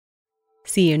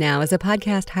See You Now is a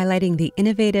podcast highlighting the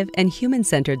innovative and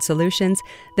human-centered solutions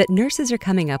that nurses are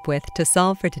coming up with to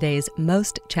solve for today's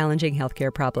most challenging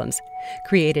healthcare problems.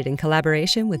 Created in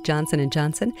collaboration with Johnson &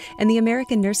 Johnson and the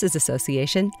American Nurses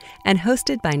Association, and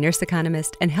hosted by nurse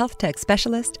economist and health tech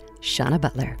specialist, Shauna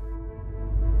Butler.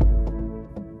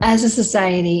 As a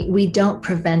society, we don't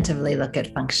preventively look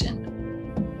at function.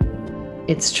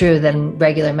 It's true that in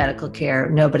regular medical care,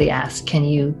 nobody asks, can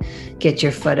you get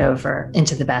your foot over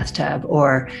into the bathtub,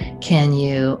 or can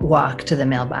you walk to the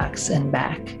mailbox and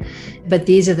back? But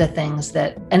these are the things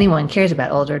that anyone cares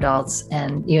about, older adults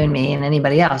and you and me and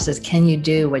anybody else, is can you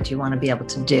do what you want to be able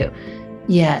to do?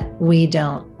 Yet we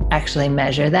don't actually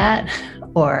measure that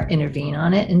or intervene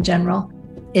on it in general.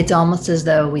 It's almost as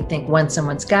though we think once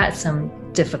someone's got some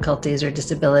difficulties or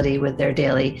disability with their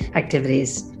daily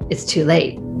activities, it's too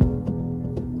late.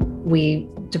 We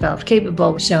developed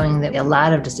Capable, showing that a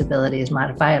lot of disability is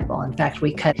modifiable. In fact,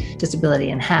 we cut disability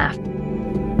in half.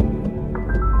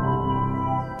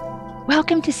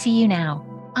 Welcome to See You Now.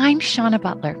 I'm Shauna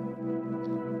Butler.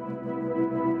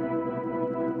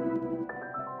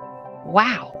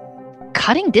 Wow,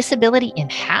 cutting disability in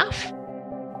half?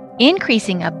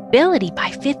 Increasing ability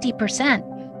by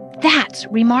 50%. That's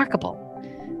remarkable.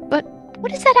 But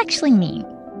what does that actually mean?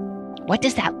 What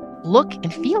does that look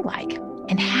and feel like?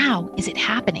 And how is it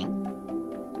happening?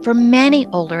 For many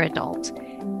older adults,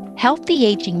 healthy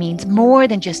aging means more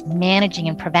than just managing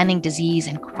and preventing disease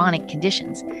and chronic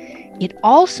conditions. It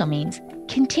also means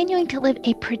continuing to live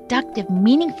a productive,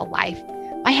 meaningful life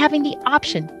by having the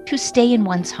option to stay in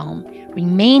one's home,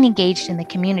 remain engaged in the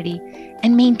community,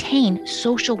 and maintain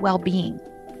social well-being,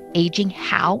 aging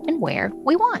how and where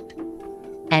we want.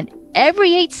 And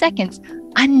every 8 seconds,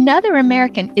 another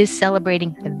American is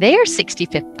celebrating their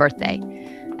 65th birthday.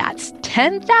 That's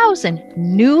 10,000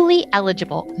 newly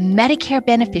eligible Medicare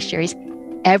beneficiaries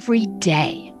every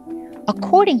day.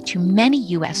 According to many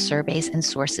U.S. surveys and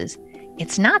sources,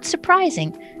 it's not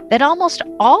surprising that almost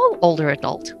all older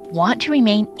adults want to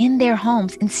remain in their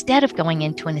homes instead of going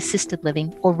into an assisted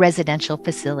living or residential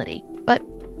facility. But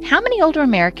how many older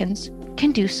Americans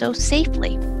can do so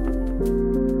safely?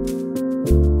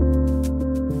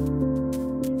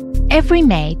 Every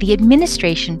May, the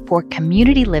Administration for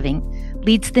Community Living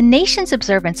leads the nation's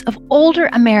observance of Older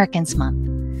Americans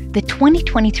Month. The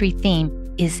 2023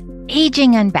 theme is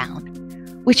Aging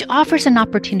Unbound, which offers an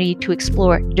opportunity to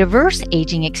explore diverse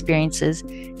aging experiences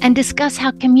and discuss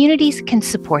how communities can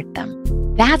support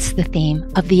them. That's the theme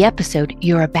of the episode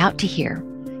you're about to hear.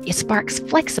 It sparks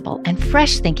flexible and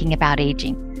fresh thinking about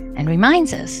aging and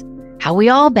reminds us how we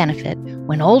all benefit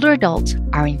when older adults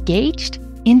are engaged,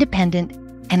 independent,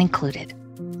 and included.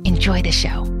 Enjoy the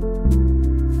show.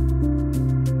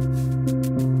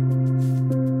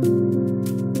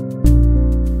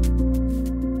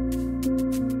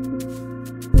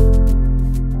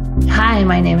 Hi,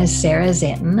 my name is Sarah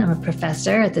Szanton. I'm a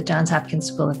professor at the Johns Hopkins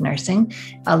School of Nursing.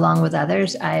 Along with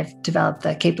others, I've developed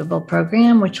the Capable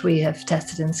program, which we have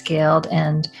tested and scaled,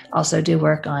 and also do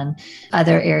work on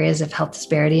other areas of health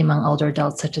disparity among older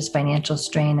adults, such as financial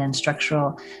strain and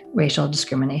structural racial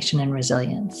discrimination and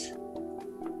resilience.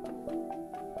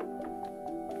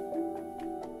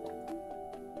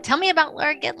 Tell me about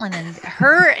Laura Gitlin and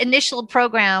her initial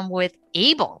program with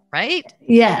ABLE, right?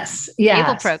 Yes.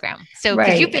 ABLE program. So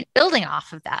because you've been building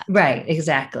off of that. Right,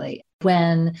 exactly.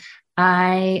 When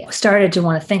I started to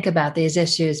want to think about these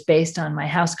issues based on my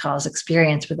house calls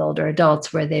experience with older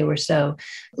adults, where they were so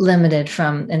limited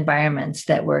from environments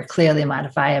that were clearly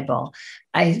modifiable,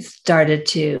 I started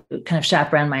to kind of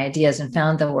shop around my ideas and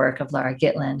found the work of Laura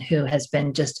Gitlin, who has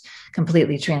been just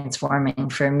completely transforming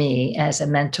for me as a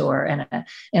mentor and an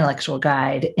intellectual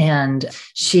guide. And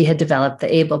she had developed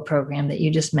the ABLE program that you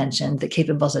just mentioned, that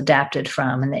Capable's adapted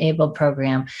from. And the ABLE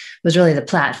program was really the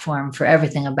platform for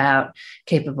everything about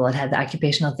Capable. It had the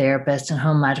occupational therapist and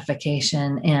home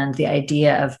modification and the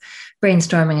idea of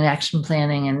brainstorming and action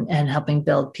planning and helping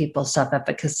build people's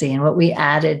self-efficacy. And what we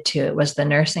added to it was the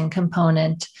nursing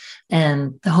component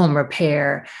and the home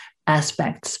repair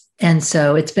aspects. And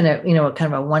so it's been a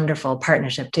kind of a wonderful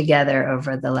partnership together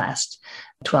over the last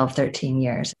 12, 13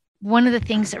 years. One of the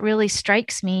things that really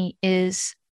strikes me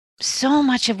is so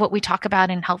much of what we talk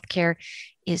about in healthcare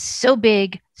is so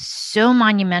big, so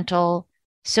monumental,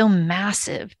 so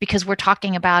massive, because we're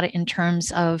talking about it in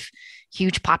terms of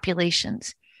huge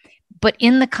populations. But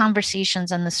in the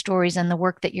conversations and the stories and the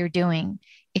work that you're doing,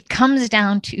 it comes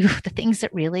down to the things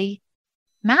that really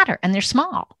matter. And they're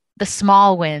small, the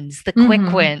small wins, the quick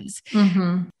wins.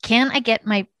 Mm-hmm. Can I get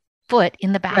my foot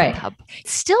in the bathtub? Right.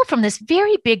 Still from this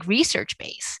very big research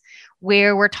base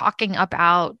where we're talking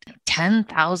about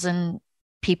 10,000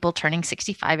 people turning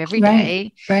 65 every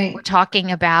day. Right. We're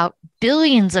talking about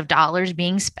billions of dollars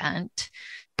being spent.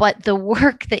 But the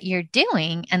work that you're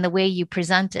doing and the way you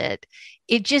present it,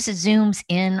 it just zooms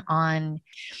in on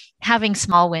having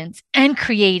small wins and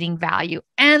creating value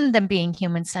and them being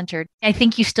human-centered. I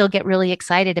think you still get really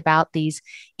excited about these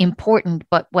important,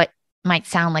 but what might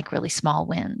sound like really small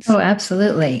wins. Oh,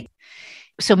 absolutely.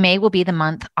 So May will be the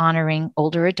month honoring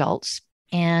older adults,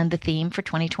 and the theme for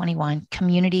 2021,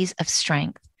 Communities of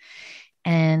Strength.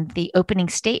 And the opening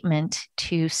statement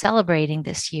to celebrating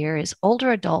this year is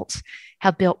older adults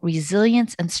have built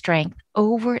resilience and strength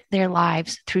over their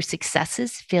lives through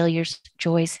successes, failures,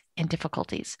 joys, and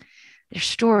difficulties. Their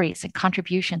stories and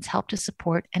contributions help to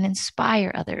support and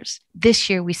inspire others. This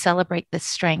year, we celebrate the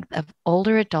strength of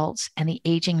older adults and the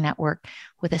aging network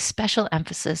with a special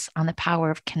emphasis on the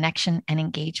power of connection and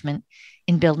engagement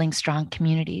in building strong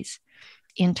communities.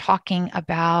 In talking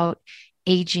about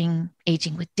aging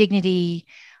with dignity,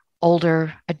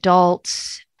 older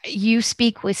adults, you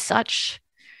speak with such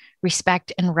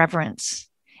respect and reverence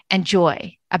and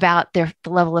joy about the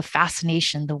level of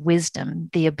fascination, the wisdom,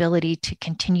 the ability to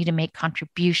continue to make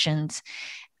contributions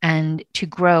and to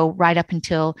grow right up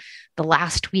until the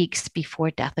last weeks before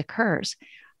death occurs.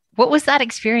 What was that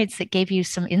experience that gave you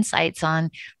some insights on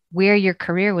where your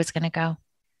career was going to go?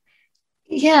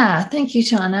 Yeah, thank you,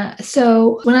 Shauna.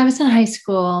 So when I was in high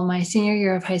school, my senior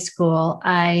year of high school,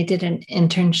 I did an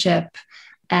internship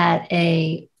at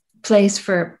a place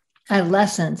for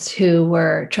adolescents who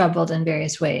were troubled in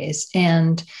various ways.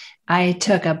 And I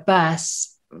took a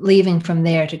bus leaving from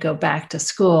there to go back to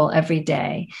school every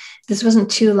day. This wasn't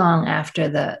too long after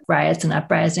the riots and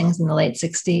uprisings in the late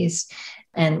 60s.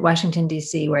 And Washington,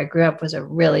 D.C., where I grew up, was a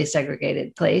really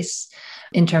segregated place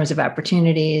in terms of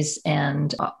opportunities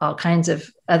and all kinds of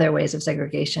other ways of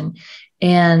segregation.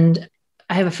 And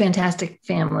I have a fantastic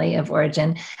family of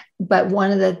origin, but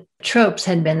one of the tropes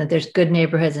had been that there's good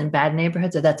neighborhoods and bad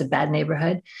neighborhoods, or that's a bad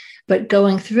neighborhood. But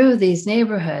going through these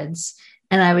neighborhoods,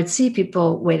 and I would see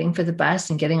people waiting for the bus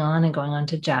and getting on and going on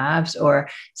to jobs, or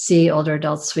see older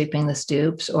adults sweeping the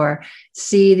stoops, or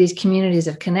see these communities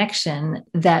of connection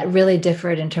that really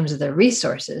differed in terms of the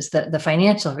resources, the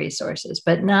financial resources,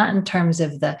 but not in terms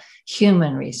of the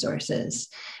human resources,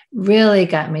 really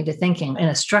got me to thinking in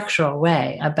a structural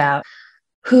way about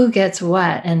who gets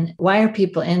what and why are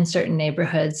people in certain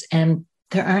neighborhoods. And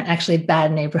there aren't actually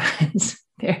bad neighborhoods.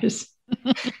 There's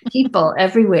people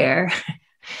everywhere.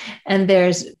 And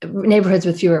there's neighborhoods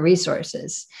with fewer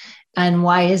resources. And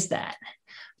why is that?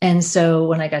 And so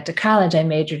when I got to college, I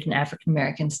majored in African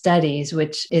American studies,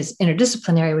 which is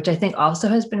interdisciplinary, which I think also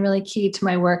has been really key to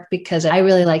my work because I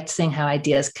really liked seeing how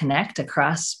ideas connect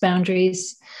across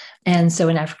boundaries. And so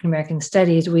in African American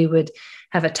studies, we would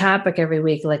have a topic every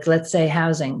week, like let's say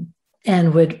housing,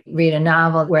 and would read a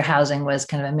novel where housing was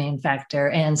kind of a main factor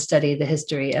and study the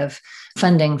history of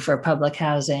funding for public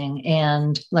housing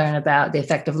and learn about the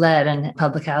effect of lead and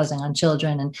public housing on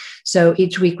children. And so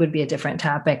each week would be a different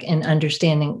topic and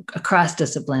understanding across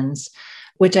disciplines,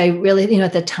 which I really,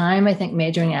 at the time, I think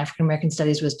majoring in African American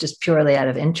studies was just purely out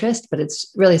of interest, but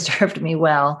it's really served me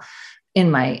well in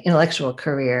my intellectual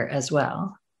career as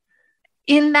well.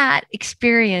 In that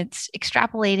experience,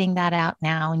 extrapolating that out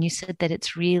now, and you said that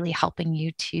it's really helping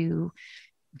you to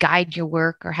guide your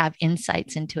work or have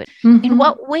insights into it. Mm-hmm. In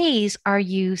what ways are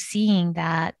you seeing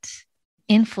that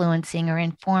influencing or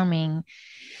informing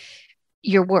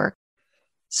your work?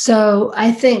 So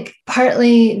I think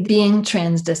partly being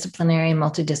transdisciplinary and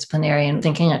multidisciplinary and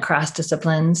thinking across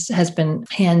disciplines has been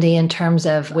handy in terms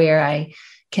of where I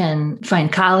can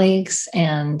find colleagues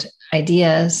and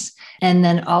ideas. And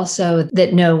then also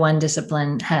that no one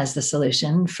discipline has the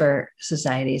solution for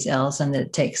society's ills, and that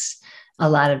it takes a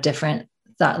lot of different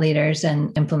thought leaders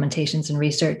and implementations and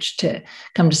research to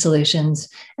come to solutions.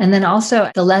 And then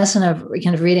also the lesson of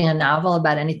kind of reading a novel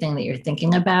about anything that you're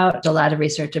thinking about, a lot of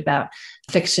research about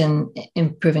fiction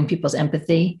improving people's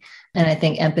empathy. And I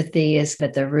think empathy is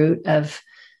at the root of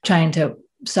trying to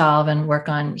solve and work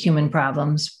on human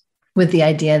problems, with the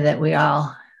idea that we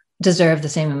all deserve the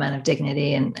same amount of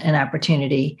dignity and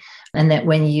opportunity. And that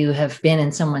when you have been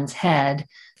in someone's head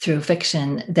through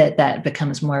fiction, that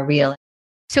becomes more real.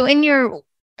 So in your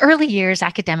early years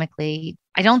academically,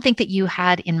 I don't think that you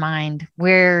had in mind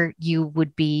where you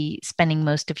would be spending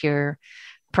most of your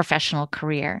professional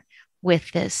career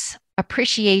with this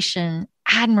appreciation,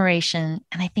 admiration,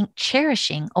 and I think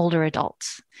cherishing older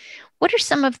adults. What are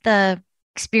some of the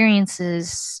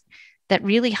experiences that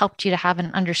really helped you to have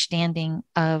an understanding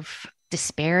of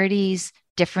disparities,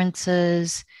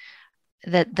 differences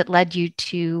that led you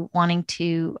to wanting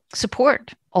to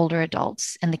support older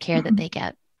adults and the care that they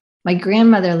get? My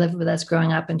grandmother lived with us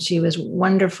growing up, and she was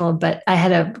wonderful, but I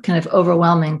had a kind of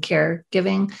overwhelming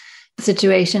caregiving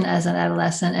situation as an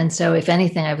adolescent. And so if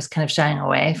anything, I was kind of shying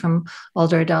away from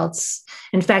older adults.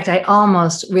 In fact, I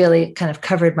almost really kind of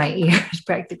covered my ears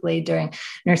practically during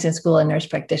nursing school and nurse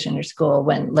practitioner school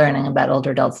when learning about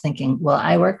older adults, thinking, well,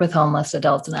 I work with homeless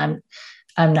adults and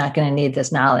I'm not going to need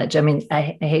this knowledge. I mean,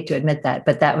 I hate to admit that,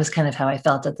 but that was kind of how I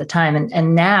felt at the time.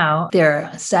 And now there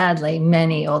are sadly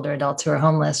many older adults who are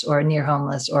homeless or near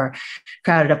homeless or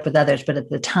crowded up with others. But at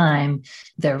the time,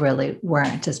 there really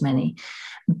weren't as many.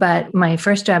 But my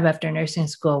first job after nursing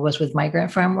school was with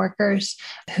migrant farm workers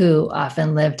who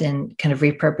often lived in kind of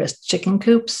repurposed chicken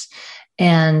coops.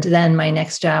 And then my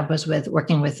next job was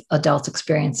working with adults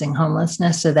experiencing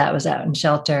homelessness. So that was out in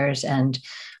shelters and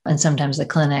sometimes the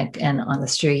clinic and on the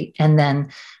street. And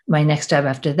then my next job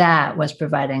after that was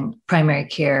providing primary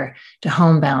care to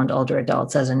homebound older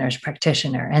adults as a nurse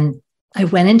practitioner. And I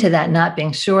went into that not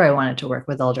being sure I wanted to work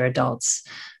with older adults,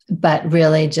 but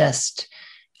really just,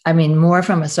 more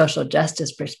from a social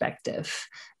justice perspective,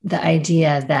 the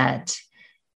idea that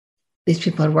these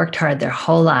people had worked hard their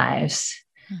whole lives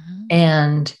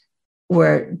and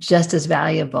were just as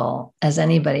valuable as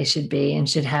anybody should be and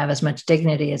should have as much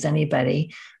dignity as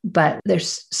anybody, but they're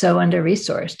so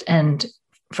under-resourced and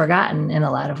forgotten in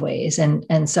a lot of ways.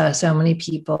 And so many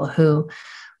people who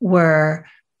were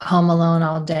home alone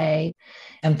all day.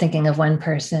 I'm thinking of one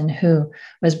person who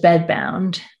was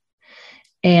bedbound,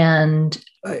 and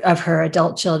of her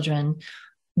adult children,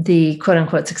 the quote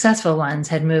unquote successful ones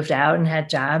had moved out and had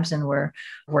jobs and were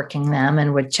working them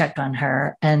and would check on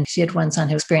her. And she had one son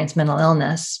who experienced mental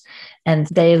illness, and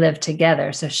they lived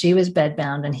together. So she was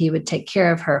bedbound and he would take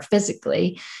care of her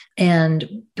physically.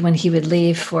 And when he would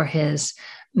leave for his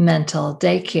mental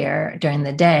daycare during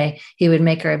the day, he would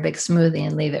make her a big smoothie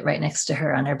and leave it right next to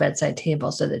her on her bedside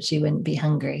table so that she wouldn't be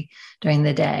hungry during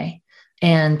the day.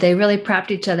 And they really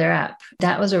propped each other up.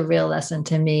 That was a real lesson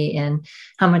to me in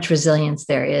how much resilience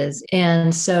there is.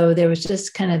 And so there was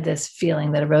just kind of this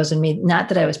feeling that arose in me, not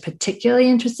that I was particularly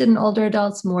interested in older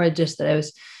adults, more just that I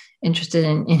was interested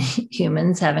in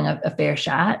humans having a fair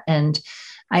shot. And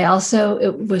I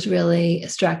also was really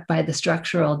struck by the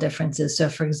structural differences. So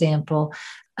for example,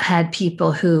 had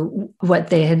people who what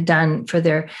they had done for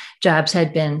their jobs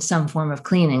had been some form of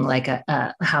cleaning, like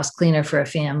a house cleaner for a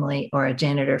family or a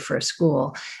janitor for a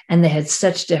school. And they had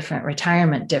such different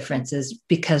retirement differences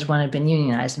because one had been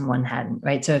unionized and one hadn't,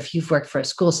 right? So if you've worked for a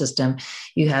school system,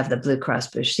 you have the Blue Cross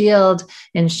Blue Shield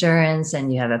insurance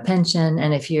and you have a pension.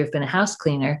 And if you've been a house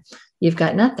cleaner, you've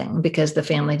got nothing because the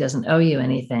family doesn't owe you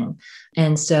anything.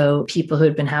 And so people who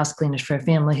had been house cleaners for a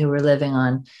family who were living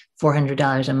on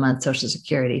 $400 a month Social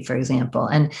Security, for example.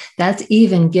 And that's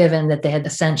even given that they had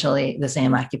essentially the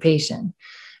same occupation.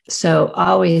 So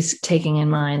always taking in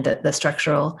mind the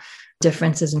structural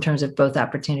differences in terms of both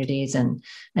opportunities and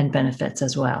benefits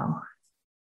as well.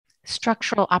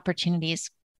 Structural opportunities,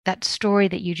 that story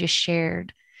that you just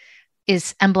shared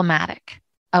is emblematic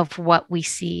of what we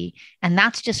see. And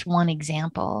that's just one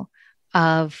example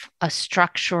of a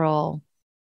structural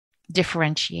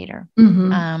differentiator,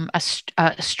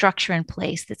 a structure in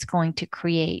place that's going to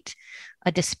create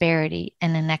a disparity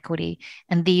and inequity.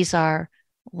 And these are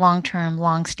long-term,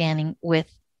 long-standing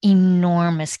with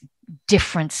enormous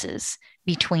differences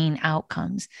between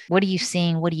outcomes. What are you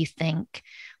seeing? What do you think?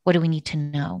 What do we need to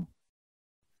know?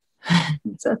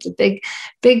 So that's a big,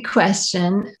 big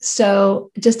question.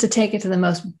 So just to take it to the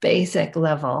most basic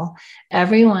level,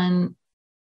 everyone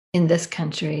in this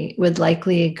country would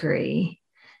likely agree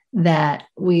that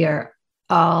we are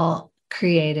all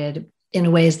created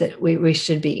in ways that we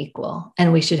should be equal,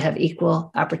 and we should have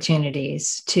equal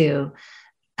opportunities to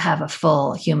have a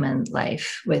full human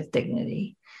life with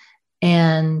dignity.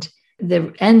 And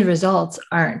the end results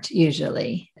aren't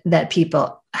usually that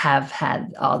people have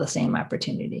had all the same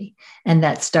opportunity. And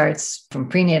that starts from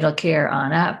prenatal care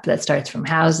on up, that starts from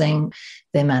housing,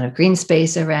 the amount of green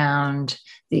space around,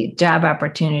 the job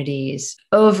opportunities.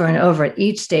 Over and over at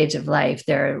each stage of life,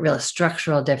 there are real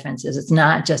structural differences. It's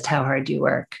not just how hard you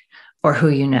work or who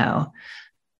you know.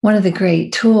 One of the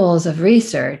great tools of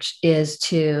research is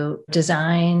to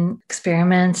design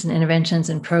experiments and interventions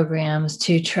and programs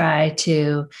to try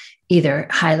to either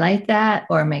highlight that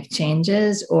or make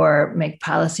changes or make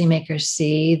policymakers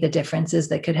see the differences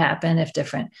that could happen if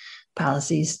different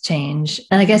policies change.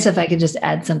 And I guess if I could just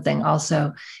add something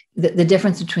also, the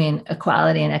difference between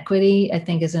equality and equity, I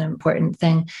think, is an important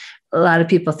thing. A lot of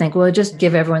people think, well, just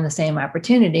give everyone the same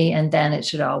opportunity and then it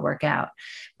should all work out.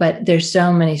 But there's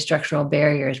so many structural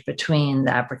barriers between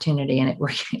the opportunity and it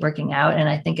working out. And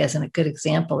I think as a good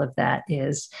example of that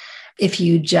is If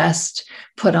you just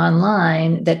put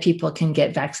online that people can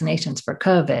get vaccinations for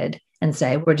COVID and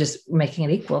say, we're just making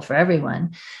it equal for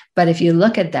everyone. But if you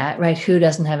look at that, right, who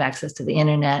doesn't have access to the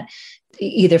internet,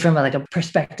 either from a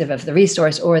perspective of the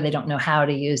resource, or they don't know how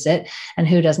to use it, and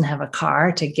who doesn't have a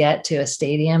car to get to a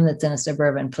stadium that's in a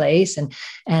suburban place,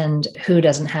 and who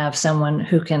doesn't have someone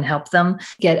who can help them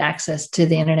get access to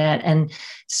the internet. And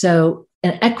so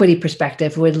an equity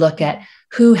perspective would look at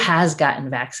who has gotten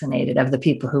vaccinated of the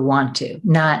people who want to,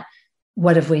 not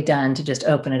what have we done to just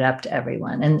open it up to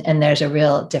everyone? And there's a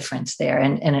real difference there.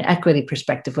 And an equity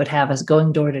perspective would have us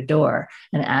going door to door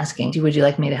and asking, would you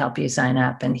like me to help you sign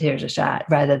up? And here's a shot,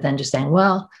 rather than just saying,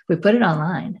 well, we put it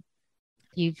online.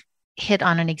 You've hit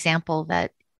on an example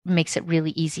that makes it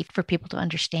really easy for people to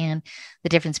understand the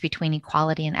difference between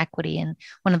equality and equity. And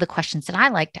one of the questions that I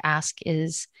like to ask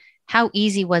is, how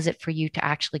easy was it for you to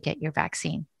actually get your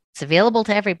vaccine? It's available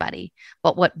to everybody,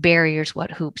 but what barriers, what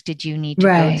hoops did you need to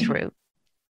go through?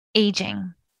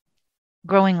 Aging,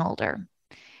 growing older.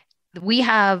 We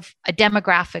have a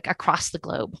demographic across the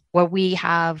globe where we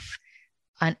have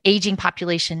an aging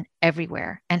population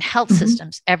everywhere, and health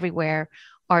systems everywhere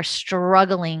are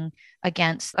struggling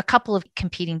against a couple of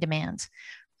competing demands.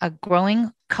 A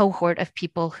growing cohort of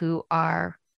people who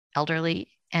are elderly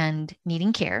and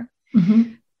needing care,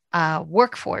 a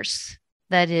workforce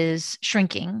that is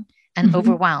shrinking and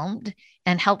overwhelmed,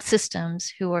 and health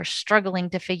systems who are struggling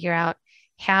to figure out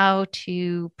how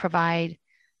to provide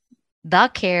the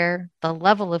care, the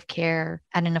level of care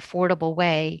at an affordable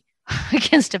way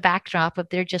against a backdrop of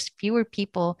there are just fewer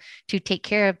people to take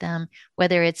care of them,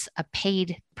 whether it's a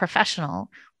paid professional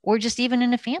or just even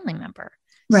in a family member.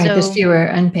 Right. There's fewer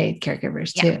unpaid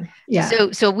caregivers too. Yeah.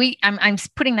 So I'm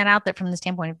putting that out there from the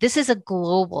standpoint of this is a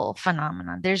global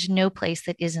phenomenon. There's no place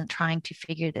that isn't trying to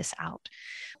figure this out.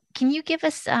 Can you give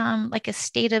us like a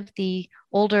state of the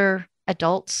older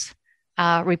adults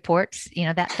reports,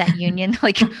 that union,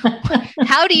 like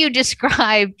how do you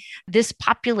describe this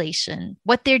population,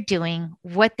 what they're doing,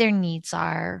 what their needs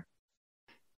are?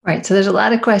 Right. So there's a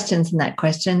lot of questions in that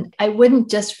question. I wouldn't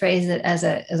just phrase it as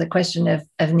a question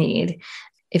of need.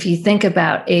 If you think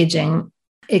about aging,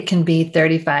 it can be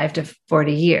 35 to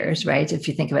 40 years, right? If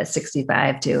you think about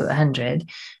 65 to 100.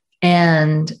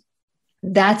 And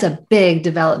that's a big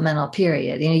developmental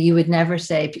period. You would never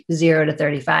say 0 to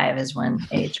 35 is one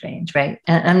age range, right?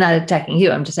 And I'm not attacking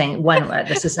you. I'm just saying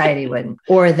the society wouldn't,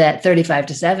 or that 35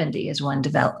 to 70 is one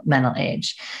developmental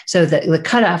age. So the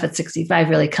cutoff at 65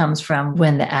 really comes from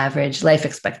when the average life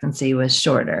expectancy was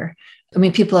shorter. I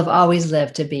mean, people have always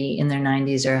lived to be in their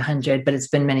 90s or 100, but it's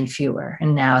been many fewer.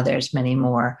 And now there's many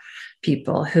more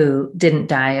people who didn't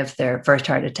die of their first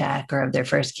heart attack or of their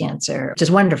first cancer, which is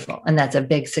wonderful. And that's a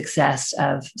big success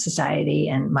of society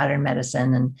and modern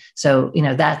medicine. And so,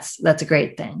 that's a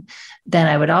great thing. Then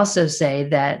I would also say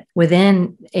that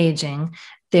within aging,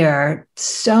 there are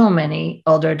so many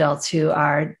older adults who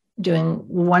are doing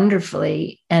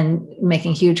wonderfully and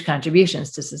making huge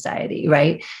contributions to society,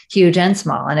 right? Huge and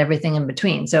small and everything in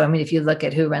between. So, I mean, if you look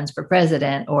at who runs for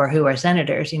president or who are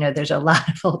senators, there's a lot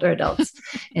of older adults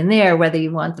in there, whether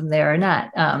you want them there or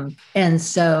not. And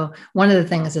so one of the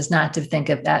things is not to think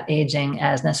of that aging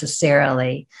as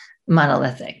necessarily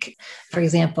monolithic. For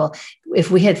example,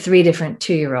 if we had 3 different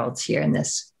 2-year-olds here in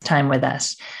this time with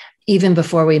us, even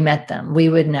before we met them, we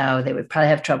would know they would probably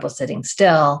have trouble sitting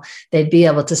still. They'd be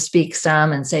able to speak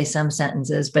some and say some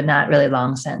sentences, but not really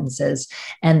long sentences.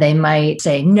 And they might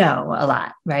say no a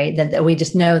lot, right? That we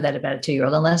just know that about a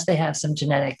 2-year-old, unless they have some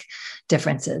genetic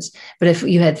differences. But if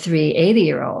you had 3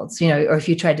 80-year-olds, or if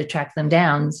you tried to track them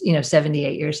down,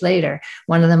 78 years later,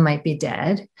 one of them might be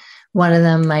dead. One of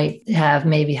them might have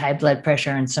maybe high blood pressure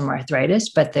and some arthritis,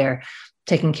 but they're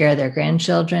taking care of their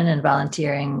grandchildren and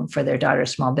volunteering for their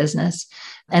daughter's small business.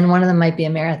 And one of them might be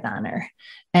a marathoner.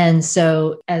 And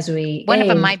so as we One of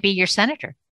them might be your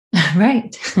senator.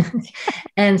 Right.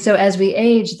 And so as we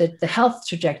age, the health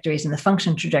trajectories and the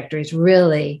function trajectories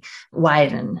really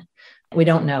widen. We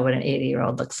don't know what an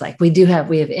 80-year-old looks like. We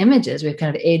have images, we have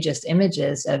kind of ageist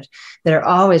images that are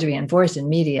always reinforced in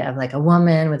media of like a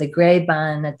woman with a gray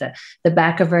bun at the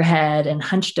back of her head and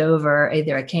hunched over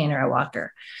either a cane or a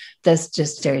walker. That's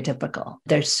just stereotypical.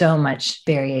 There's so much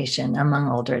variation among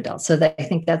older adults. So I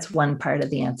think that's one part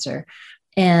of the answer.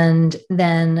 And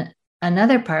then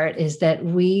another part is that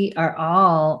we are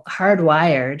all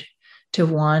hardwired to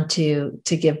want to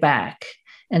give back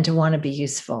and to want to be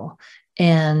useful.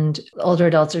 And older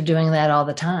adults are doing that all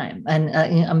the time. And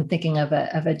I'm thinking of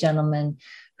a gentleman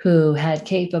who had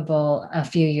Capable a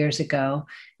few years ago.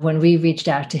 When we reached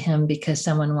out to him because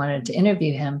someone wanted to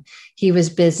interview him, he was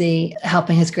busy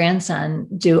helping his grandson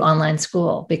do online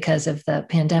school because of the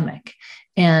pandemic.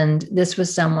 And this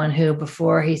was someone who,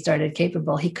 before he started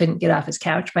Capable, he couldn't get off his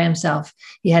couch by himself.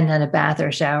 He hadn't had a bath or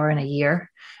a shower in a year,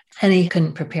 and he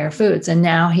couldn't prepare foods. And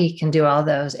now he can do all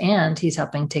those. And he's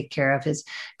helping take care of his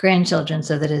grandchildren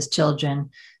so that his children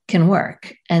can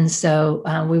work. And so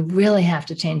we really have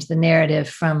to change the narrative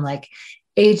from like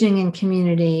aging in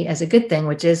community as a good thing,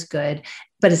 which is good,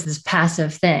 but it's this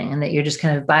passive thing, and that you're just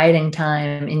kind of biding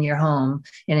time in your home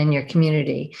and in your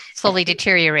community. Slowly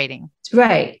deteriorating.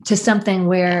 Right. To something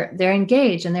where they're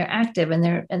engaged and they're active and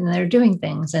they're doing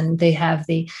things, and they have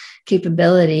the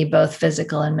capability, both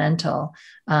physical and mental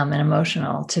and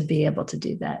emotional, to be able to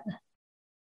do that.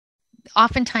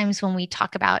 Oftentimes when we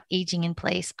talk about aging in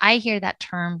place, I hear that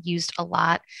term used a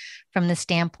lot from the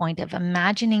standpoint of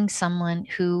imagining someone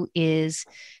who is,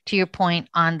 to your point,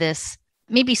 on this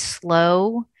maybe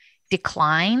slow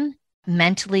decline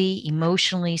mentally,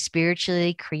 emotionally,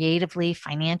 spiritually, creatively,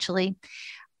 financially.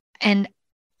 And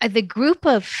the group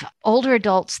of older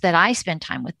adults that I spend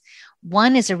time with,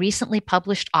 one is a recently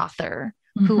published author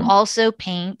who also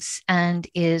paints and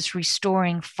is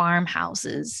restoring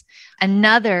farmhouses.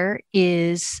 Another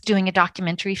is doing a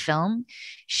documentary film.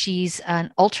 She's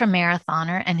an ultra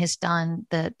marathoner and has done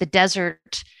the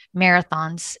desert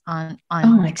marathons on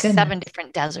like 7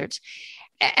 different deserts.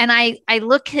 And I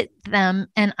look at them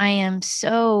and I am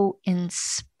so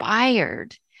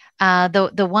inspired.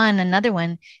 Another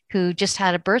one who just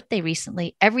had a birthday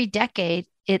recently, every decade,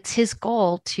 it's his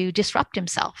goal to disrupt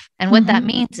himself. And what that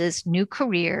means is new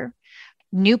career,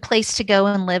 new place to go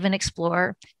and live and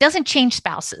explore. Doesn't change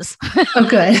spouses. Oh,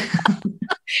 good.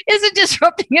 Isn't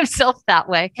disrupting himself that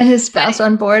way. And his spouse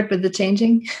on board with the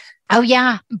changing? Oh,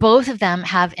 yeah. Both of them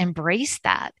have embraced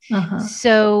that.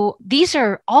 So these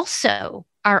are also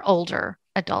our older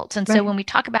adults. And so when we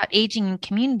talk about aging in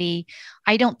community,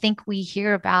 I don't think we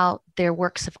hear about their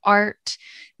works of art,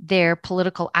 their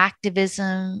political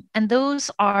activism, and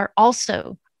those are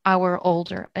also our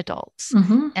older adults.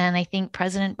 And I think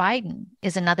President Biden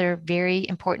is another very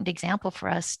important example for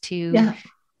us to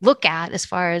look at as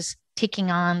far as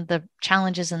taking on the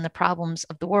challenges and the problems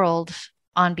of the world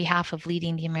on behalf of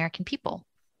leading the American people.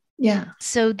 Yeah.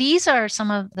 So these are some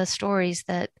of the stories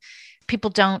that people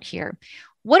don't hear.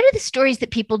 What are the stories that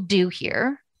people do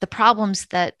hear? The problems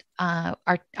that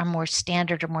are more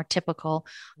standard or more typical?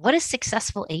 What is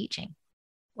successful aging?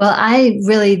 Well, I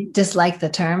really dislike the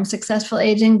term successful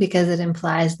aging because it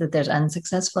implies that there's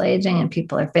unsuccessful aging and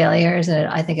people are failures. And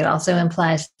I think it also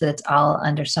implies that it's all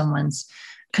under someone's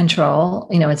control.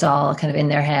 You know, it's all kind of in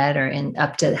their head or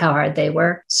up to how hard they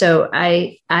work. So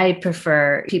I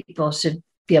prefer people should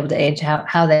be able to age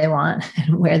how they want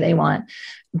and where they want.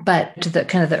 But to the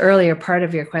kind of the earlier part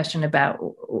of your question about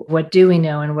what do we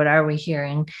know and what are we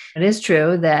hearing, it is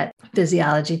true that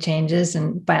physiology changes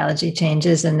and biology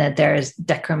changes, and that there is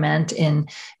decrement in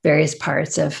various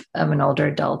parts of an older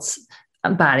adult's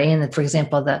body. And that, for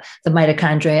example, the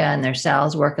mitochondria and their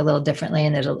cells work a little differently,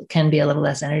 and there can be a little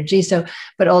less energy. So,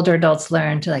 but older adults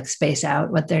learn to like space out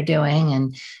what they're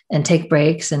doing and take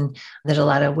breaks. And there's a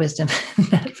lot of wisdom in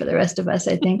that for the rest of us,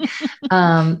 I think.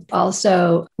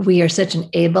 Also, we are such an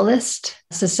ableist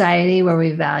society where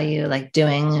we value like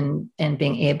doing and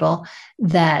being able,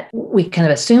 that we kind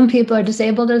of assume people are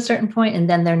disabled at a certain point and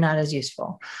then they're not as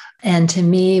useful. And to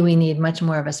me, we need much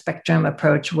more of a spectrum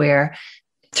approach where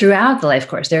throughout the life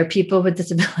course, there are people with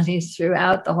disabilities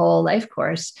throughout the whole life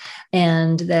course.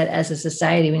 And that as a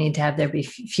society, we need to have there be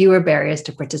fewer barriers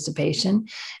to participation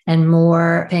and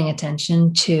more paying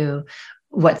attention to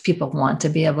what people want to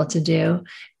be able to do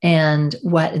and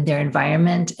what in their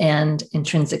environment and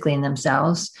intrinsically in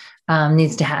themselves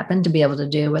needs to happen to be able to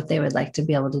do what they would like to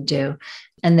be able to do.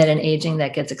 And that in aging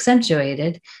that gets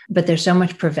accentuated, but there's so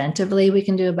much preventively we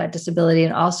can do about disability.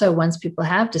 And also once people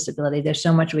have disability, there's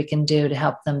so much we can do to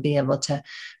help them be able to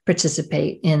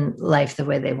participate in life the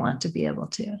way they want to be able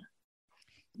to.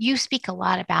 You speak a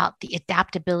lot about the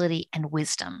adaptability and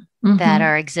wisdom that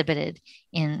are exhibited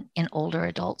in older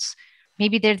adults.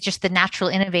 Maybe they're just the natural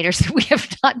innovators that we have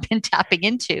not been tapping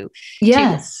into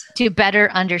to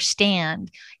better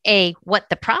understand what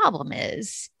the problem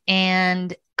is.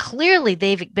 And clearly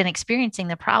they've been experiencing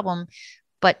the problem,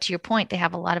 but to your point, they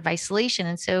have a lot of isolation.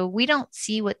 And so we don't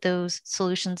see what those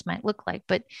solutions might look like.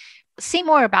 But say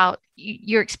more about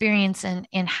your experience and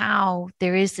how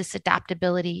there is this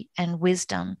adaptability and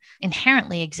wisdom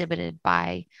inherently exhibited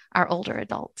by our older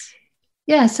adults.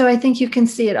 Yeah, so I think you can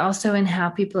see it also in how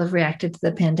people have reacted to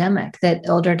the pandemic, that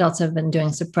older adults have been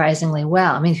doing surprisingly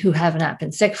well. I mean, who have not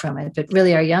been sick from it, but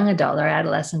really our young adult, our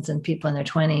adolescents and people in their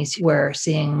 20s were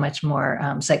seeing much more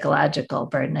psychological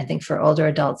burden. I think for older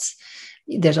adults,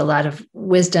 there's a lot of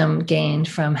wisdom gained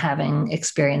from having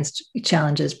experienced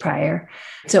challenges prior.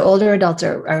 So older adults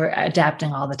are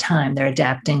adapting all the time. They're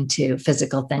adapting to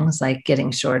physical things like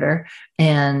getting shorter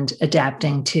and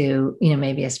adapting to,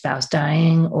 maybe a spouse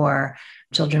dying or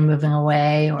children moving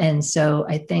away. And so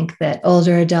I think that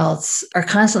older adults are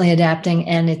constantly adapting,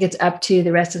 and it gets up to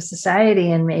the rest of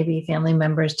society and maybe family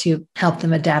members to help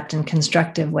them adapt in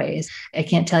constructive ways. I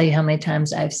can't tell you how many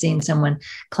times I've seen someone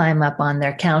climb up on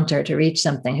their counter to reach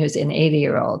something who's an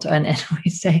 80-year-old. And we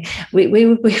say,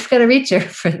 we've got a reacher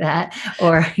for that.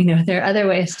 Or, there are other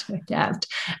ways to adapt.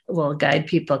 We'll guide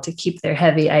people to keep their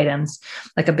heavy items,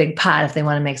 like a big pot if they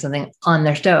want to make something, on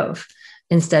their stove,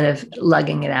 instead of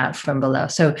lugging it out from below.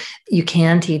 So you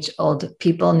can teach old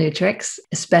people new tricks,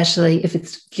 especially if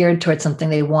it's geared towards something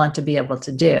they want to be able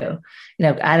to do.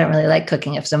 I don't really like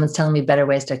cooking. If someone's telling me better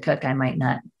ways to cook, I might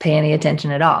not pay any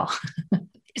attention at all.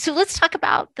 So let's talk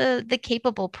about the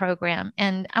Capable program.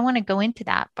 And I want to go into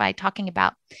that by talking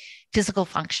about physical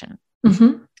function.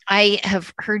 Mm-hmm. I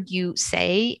have heard you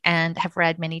say and have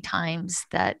read many times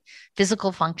that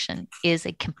physical function is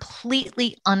a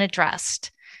completely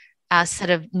unaddressed set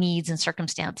of needs and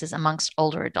circumstances amongst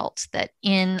older adults, that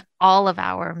in all of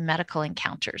our medical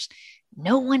encounters,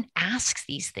 no one asks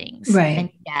these things. Right. And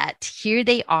yet here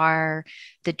they are,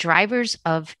 the drivers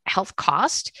of health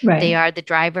cost. Right. They are the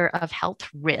driver of health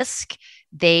risk.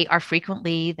 They are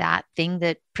frequently that thing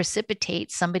that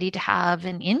precipitates somebody to have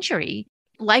an injury.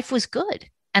 Life was good.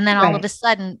 And then all of a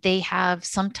sudden they have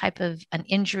some type of an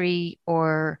injury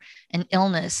or an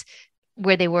illness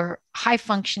where they were high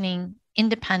functioning,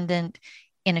 independent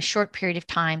in a short period of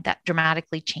time that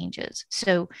dramatically changes.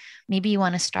 So maybe you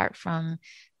want to start from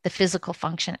the physical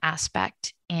function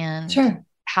aspect and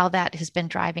how that has been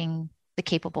driving the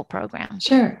Capable program.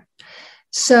 Sure.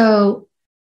 So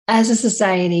as a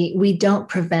society, we don't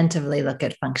preventively look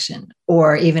at function,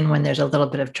 or even when there's a little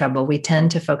bit of trouble. We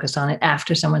tend to focus on it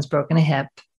after someone's broken a hip,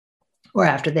 or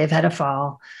after they've had a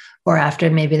fall, or after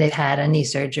maybe they've had a knee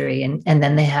surgery, and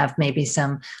then they have maybe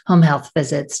some home health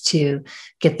visits to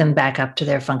get them back up to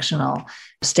their functional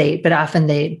state. But often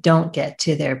they don't get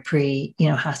to their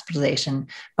hospitalization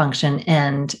function.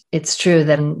 And it's true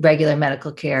that in regular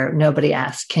medical care, nobody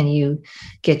asks, can you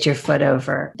get your foot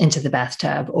over into the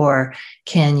bathtub? Or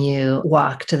can you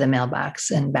walk to the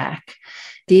mailbox and back?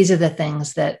 These are the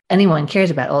things that anyone cares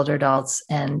about, older adults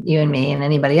and you and me and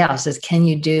anybody else, is can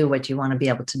you do what you want to be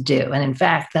able to do? And in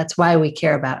fact, that's why we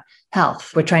care about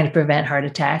health. We're trying to prevent heart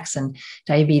attacks and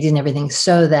diabetes and everything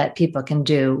so that people can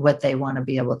do what they want to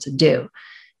be able to do.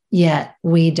 Yet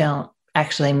we don't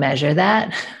actually measure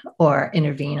that or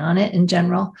intervene on it in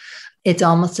general. It's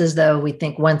almost as though we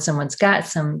think once someone's got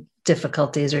some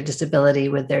difficulties or disability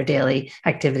with their daily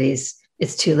activities,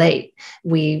 it's too late.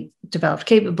 We developed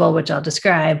Capable, which I'll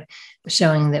describe,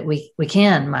 showing that we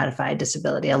can modify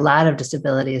disability. A lot of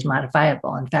disability is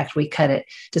modifiable. In fact, we cut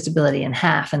disability in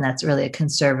half, and that's really a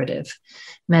conservative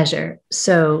measure.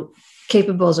 So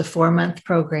Capable is a 4-month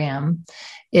program.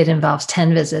 It involves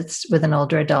 10 visits with an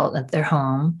older adult at their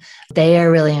home. They are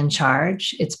really in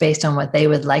charge. It's based on what they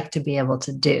would like to be able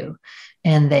to do.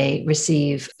 And they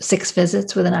receive 6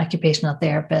 visits with an occupational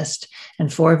therapist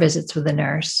and 4 visits with a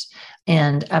nurse,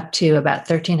 and up to about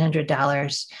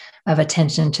 $1,300 of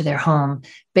attention to their home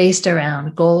based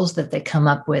around goals that they come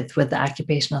up with the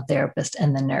occupational therapist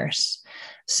and the nurse.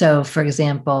 So, for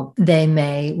example, they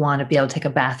may want to be able to take a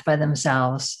bath by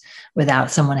themselves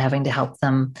without someone having to help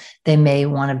them. They may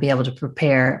want to be able to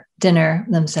prepare dinner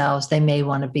themselves. They may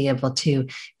want to be able to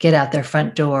get out their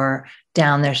front door,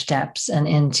 down their steps, and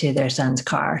into their son's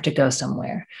car to go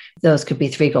somewhere. Those could be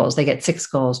 3 goals. They get 6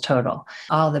 goals total.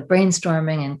 All the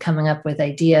brainstorming and coming up with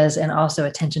ideas and also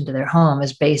attention to their home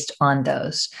is based on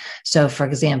those. So, for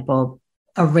example,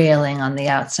 a railing on the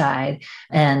outside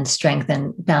and strength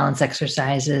and balance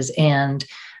exercises and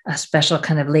a special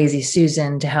kind of lazy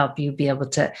Susan to help you be able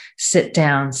to sit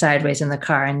down sideways in the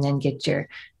car and then get your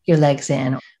legs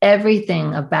in.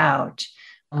 Everything about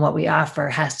what we offer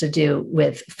has to do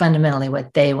with fundamentally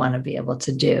what they want to be able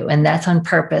to do. And that's on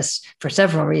purpose for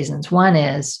several reasons. One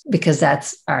is because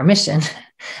that's our mission.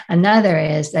 Another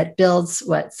is that builds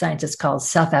what scientists call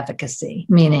self-efficacy,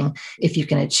 meaning if you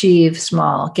can achieve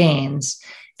small gains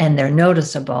and they're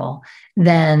noticeable,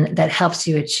 then that helps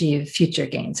you achieve future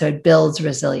gains. So it builds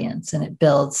resilience and it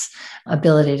builds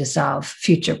ability to solve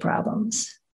future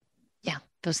problems. Yeah,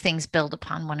 those things build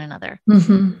upon one another.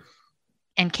 Mm-hmm.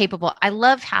 and capable. I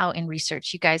love how in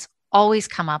research, you guys always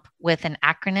come up with an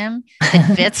acronym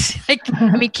that fits.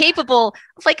 Capable,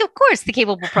 of course, the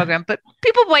capable program, but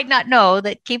people might not know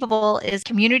that capable is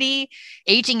community,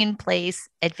 aging in place,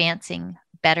 advancing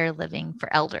better living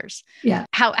for elders. Yeah.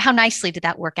 How nicely did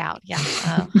that work out?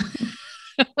 Yeah.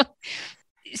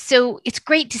 So it's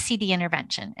great to see the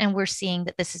intervention, and we're seeing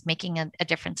that this is making a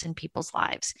difference in people's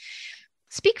lives.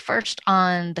 Speak first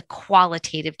on the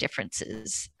qualitative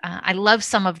differences. I love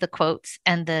some of the quotes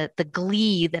and the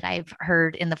glee that I've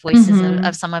heard in the voices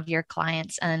of some of your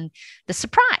clients, and the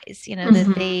surprise,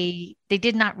 that they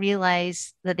did not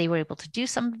realize that they were able to do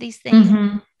some of these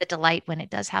things, the delight when it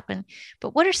does happen.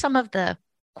 But what are some of the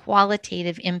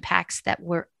qualitative impacts that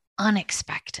were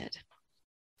unexpected?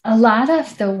 A lot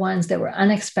of the ones that were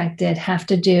unexpected have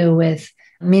to do with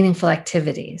meaningful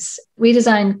activities. We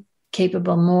designed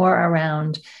capable more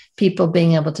around people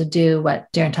being able to do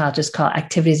what gerontologists call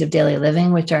activities of daily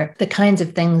living, which are the kinds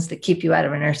of things that keep you out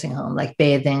of a nursing home, like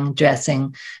bathing,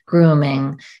 dressing,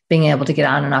 grooming, being able to get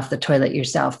on and off the toilet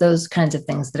yourself, those kinds of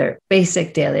things that are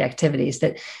basic daily activities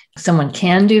that someone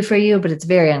can do for you, but it's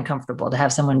very uncomfortable to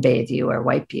have someone bathe you or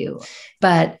wipe you.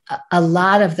 But a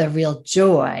lot of the real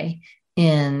joy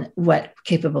in what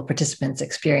capable participants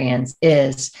experience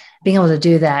is being able to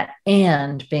do that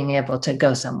and being able to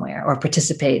go somewhere or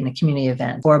participate in a community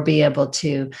event or be able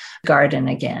to garden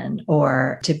again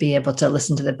or to be able to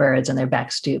listen to the birds on their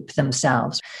back stoop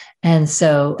themselves. And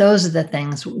so those are the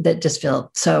things that just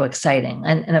feel so exciting.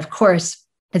 And of course,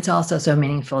 it's also so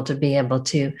meaningful to be able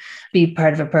to be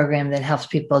part of a program that helps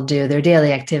people do their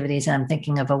daily activities. And I'm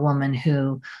thinking of a woman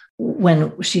who,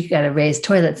 when she got a raised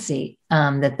toilet seat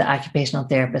that the occupational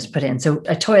therapist put in. So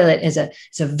a toilet is a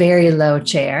very low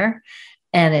chair,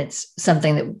 and it's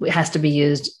something that has to be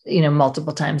used,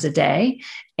 multiple times a day.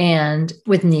 And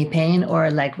with knee pain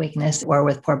or leg weakness or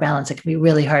with poor balance, it can be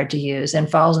really hard to use. And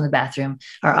falls in the bathroom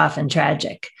are often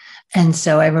tragic. And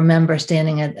so I remember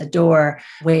standing at a door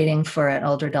waiting for an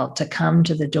older adult to come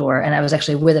to the door. And I was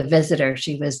actually with a visitor.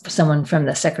 She was someone from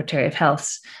the Secretary of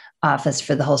Health's office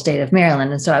for the whole state of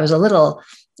Maryland. And so I was a little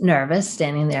nervous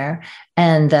standing there,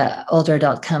 and the older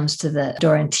adult comes to the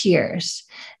door in tears.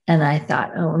 And I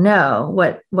thought, oh no,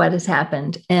 what has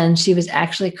happened? And she was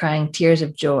actually crying tears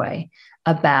of joy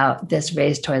about this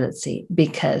raised toilet seat,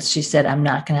 because she said, I'm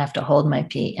not going to have to hold my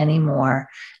pee anymore.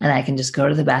 And I can just go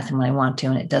to the bathroom when I want to.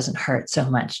 And it doesn't hurt so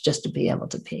much just to be able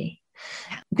to pee.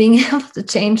 Being able to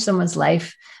change someone's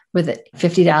life with a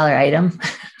 $50 item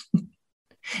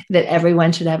that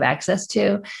everyone should have access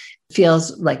to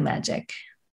feels like magic.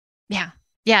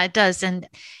 Yeah, it does. And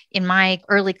in my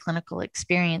early clinical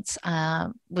experience,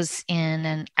 was in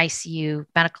an ICU,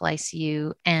 medical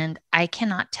ICU, and I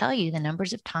cannot tell you the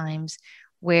numbers of times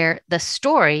where the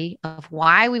story of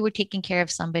why we were taking care of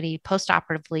somebody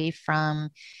postoperatively from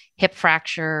hip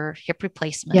fracture, hip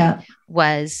replacement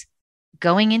was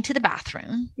going into the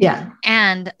bathroom. Yeah.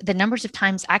 And the numbers of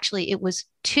times, actually, it was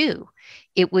two.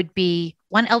 It would be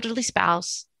one elderly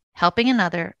spouse helping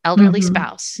another elderly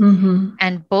spouse.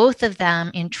 And both of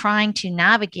them, in trying to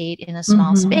navigate in a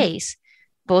small space,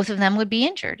 both of them would be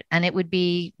injured. And it would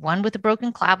be one with a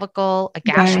broken clavicle, a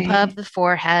gash above the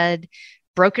forehead,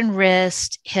 broken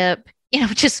wrist, hip,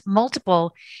 just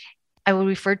multiple. I would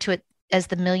refer to it as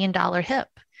the $1 million hip.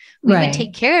 We would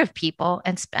take care of people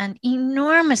and spend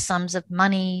enormous sums of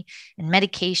money and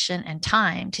medication and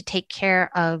time to take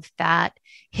care of that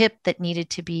hip that needed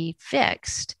to be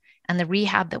fixed and the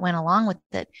rehab that went along with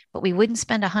it. But we wouldn't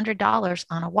spend $100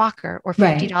 on a walker or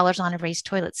 $50 on a raised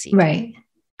toilet seat. Right.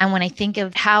 And when I think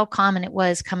of how common it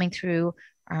was coming through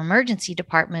our emergency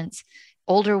departments,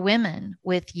 older women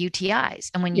with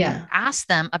UTIs. And when you ask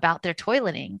them about their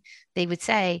toileting, they would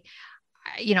say,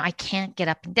 I can't get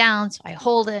up and down, so I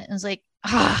hold it. And it's like,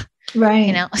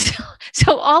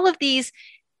 so all of these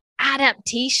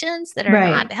adaptations that are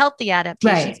not healthy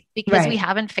adaptations because we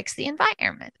haven't fixed the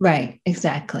environment. Right.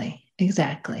 Exactly.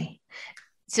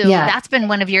 So that's been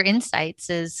one of your insights,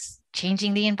 is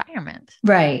changing the environment.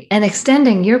 Right. And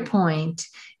extending your point,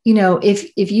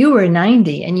 if you were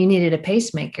 90 and you needed a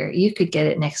pacemaker, you could get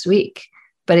it next week.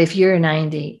 But if you're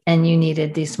 90 and you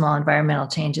needed these small environmental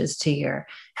changes to your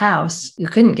house, you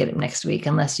couldn't get them next week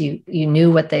unless you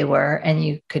knew what they were and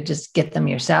you could just get them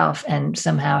yourself and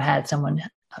somehow had someone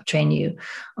train you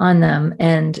on them.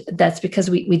 And that's because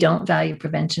we don't value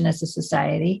prevention as a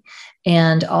society.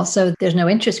 And also there's no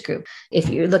interest group. If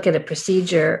you look at a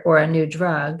procedure or a new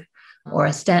drug or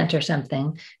a stent or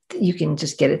something, you can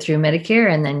just get it through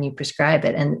Medicare and then you prescribe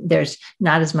it. And there's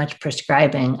not as much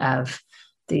prescribing of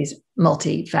these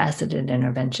multifaceted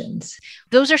interventions.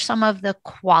 Those are some of the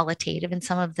qualitative and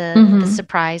some of the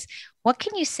surprise. What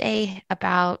can you say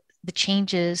about the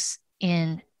changes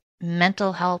in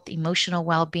mental health, emotional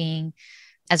well-being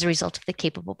as a result of the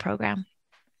Capable program?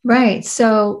 Right.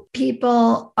 So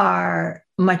people are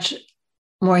much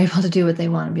more able to do what they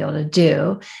want to be able to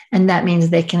do. And that means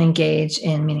they can engage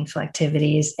in meaningful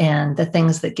activities and the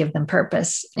things that give them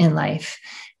purpose in life.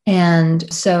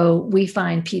 And so we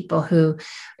find people who,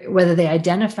 whether they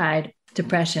identified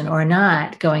depression or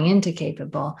not going into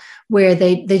Capable, where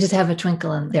they just have a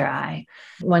twinkle in their eye.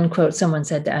 One quote someone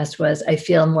said to us was, "I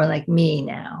feel more like me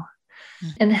now."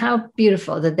 And how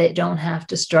beautiful that they don't have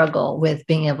to struggle with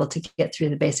being able to get through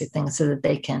the basic things so that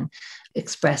they can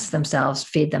express themselves,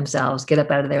 feed themselves, get up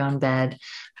out of their own bed.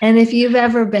 And if you've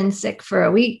ever been sick for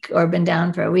a week or been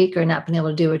down for a week or not been able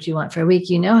to do what you want for a week,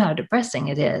 you know how depressing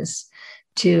it is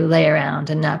to lay around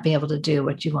and not be able to do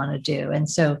what you want to do. And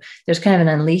so there's kind of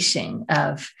an unleashing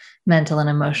of mental and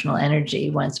emotional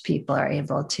energy once people are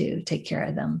able to take care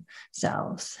of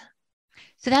themselves.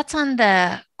 So that's on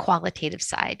the qualitative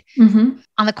side. Mm-hmm.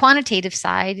 On the quantitative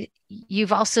side,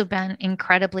 you've also been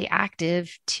incredibly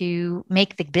active to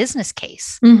make the business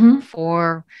case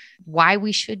for why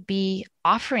we should be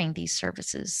offering these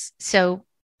services. So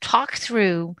talk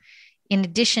through, in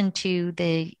addition to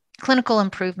the clinical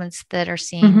improvements that are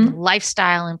seeing, the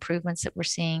lifestyle improvements that we're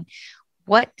seeing,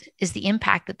 what is the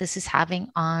impact that this is having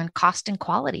on cost and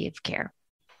quality of care?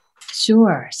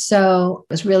 Sure. So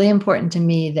it was really important to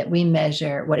me that we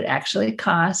measure what it actually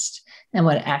costs and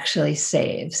what it actually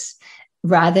saves,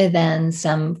 rather than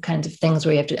some kinds of things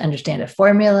where you have to understand a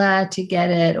formula to get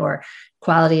it, or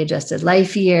quality adjusted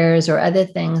life years, or other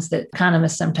things that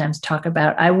economists sometimes talk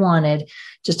about. I wanted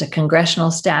just a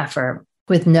congressional staffer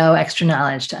with no extra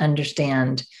knowledge to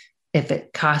understand if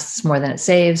it costs more than it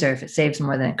saves or if it saves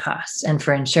more than it costs. And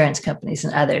for insurance companies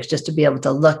and others, just to be able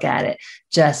to look at it,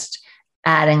 just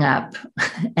adding up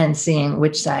and seeing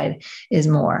which side is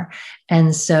more.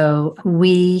 And so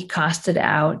we costed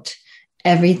out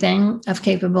everything of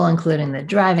Capable, including the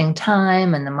driving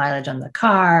time and the mileage on the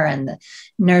car and the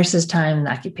nurse's time and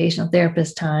the occupational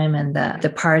therapist time and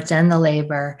the parts and the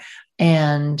labor.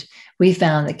 And we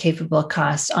found that Capable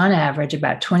costs on average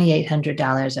about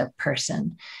 $2,800 a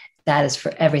person. That is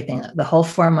for everything, the whole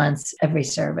 4 months, every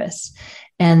service.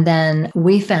 And then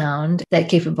we found that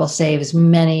Capable saves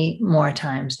many more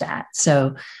times that.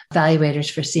 So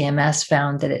evaluators for CMS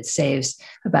found that it saves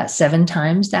about 7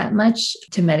 times that much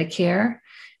to Medicare.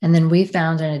 And then we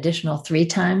found an additional 3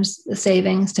 times the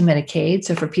savings to Medicaid.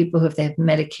 So for people who, if they have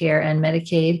Medicare and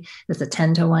Medicaid, it's a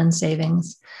 10-to-1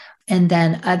 savings. And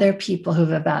then other people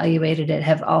who've evaluated it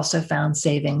have also found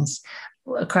savings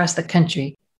across the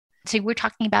country. So we're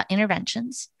talking about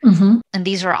interventions, Mm-hmm. and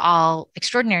these are all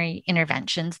extraordinary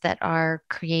interventions that are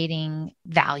creating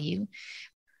value.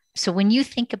 So when you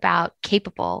think about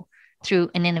Capable through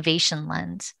an innovation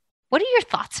lens, what are your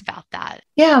thoughts about that?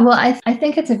 Yeah, well, I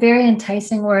think it's a very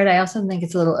enticing word. I also think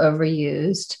it's a little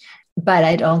overused, but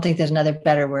I don't think there's another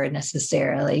better word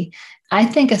necessarily. I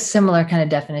think a similar kind of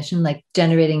definition, like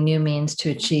generating new means to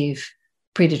achieve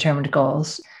predetermined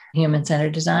goals,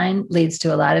 human-centered design, leads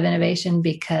to a lot of innovation,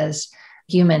 because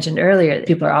you mentioned earlier that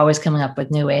people are always coming up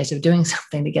with new ways of doing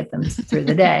something to get them through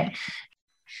the day.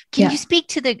 Can you speak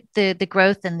to the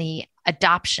growth and the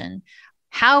adoption?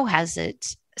 How has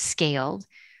it scaled?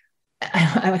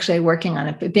 I'm actually working on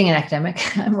it, being an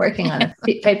academic, I'm working on a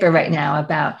paper right now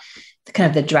about kind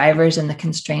of the drivers and the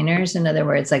constrainers. In other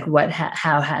words, like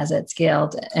how has it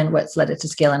scaled and what's led it to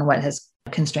scale and what has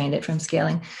constrained it from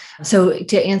scaling. So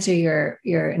to answer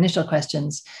your initial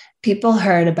questions, people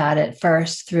heard about it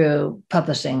first through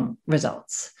publishing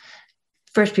results.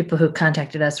 First people who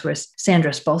contacted us were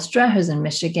Sandra Spolstra, who's in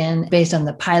Michigan, based on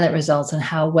the pilot results and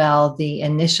how well the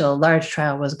initial large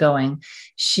trial was going.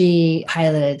 She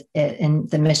piloted it in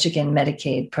the Michigan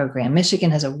Medicaid program.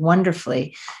 Michigan has a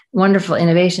wonderful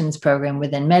innovations program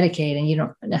within Medicaid, and you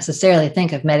don't necessarily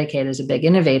think of Medicaid as a big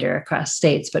innovator across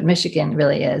states, but Michigan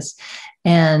really is.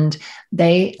 And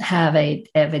they have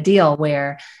a deal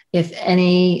where if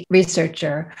any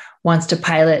researcher wants to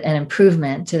pilot an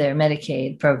improvement to their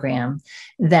Medicaid program,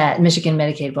 that Michigan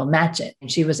Medicaid will match it.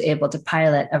 And she was able to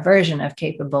pilot a version of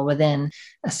Capable within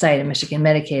a site of Michigan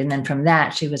Medicaid. And then from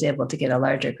that, she was able to get a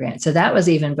larger grant. So that was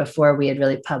even before we had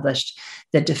really published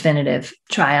the definitive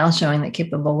trial showing that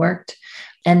Capable worked.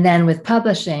 And then with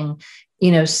publishing,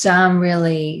 some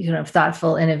really,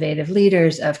 thoughtful, innovative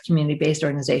leaders of community-based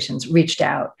organizations reached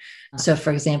out. So,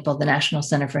 for example, the National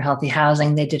Center for Healthy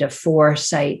Housing, they did a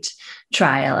 4-site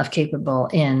trial of Capable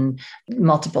in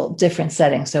multiple different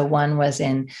settings. So one was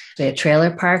in a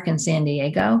trailer park in San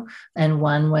Diego, and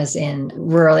one was in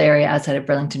rural area outside of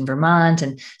Burlington, Vermont.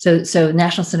 And so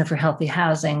National Center for Healthy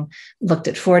Housing looked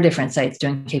at 4 different sites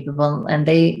doing Capable, and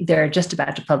they're just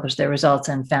about to publish their results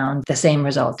and found the same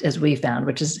result as we found,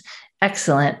 which is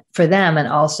excellent for them, and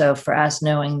also for us,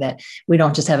 knowing that we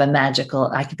don't just have a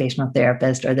magical occupational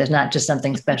therapist, or there's not just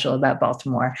something special about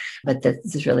Baltimore, but that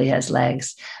this really has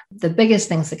legs. The biggest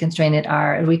things that constrain it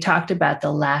are, we talked about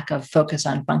the lack of focus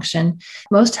on function.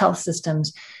 Most health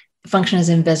systems, function is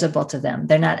invisible to them.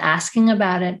 They're not asking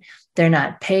about it. They're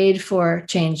not paid for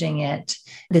changing it.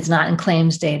 It's not in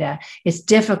claims data. It's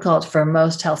difficult for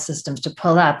most health systems to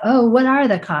pull up, what are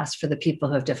the costs for the people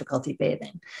who have difficulty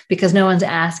bathing? Because no one's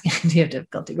asking, do you have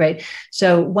difficulty, right?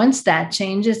 So once that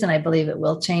changes, and I believe it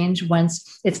will change,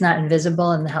 once it's not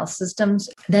invisible in the health systems,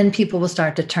 then people will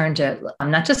start to turn to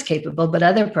not just Capable, but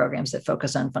other programs that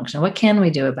focus on function. What can we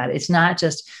do about it? It's not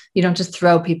just, you don't just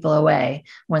throw people away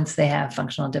once they have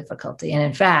functional difficulty. And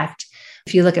in fact,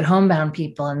 if you look at homebound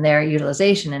people and their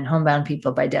utilization, and homebound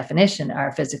people by definition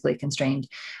are physically constrained,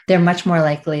 they're much more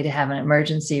likely to have an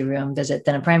emergency room visit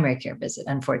than a primary care visit,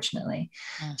 unfortunately.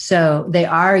 So they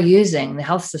are using the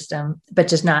health system, but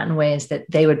just not in ways that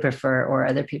they would prefer or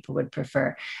other people would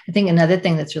prefer. I think another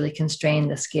thing that's really constrained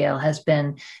the scale has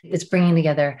been, it's bringing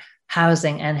together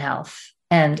housing and health.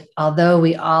 And although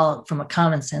we all, from a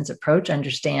common sense approach,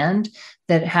 understand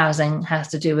that housing has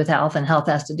to do with health and health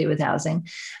has to do with housing,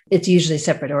 it's usually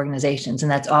separate organizations. And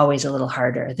that's always a little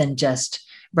harder than just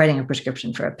writing a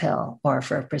prescription for a pill or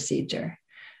for a procedure.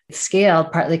 It's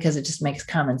scaled partly because it just makes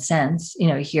common sense.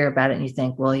 You hear about it and you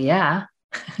think, well, yeah,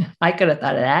 I could have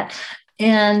thought of that.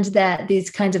 And that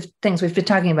these kinds of things, we've been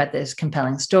talking about this,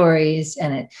 compelling stories,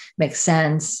 and it makes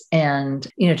sense. And,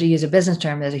 to use a business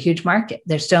term, there's a huge market.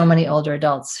 There's so many older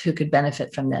adults who could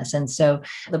benefit from this. And so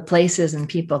the places and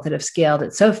people that have scaled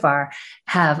it so far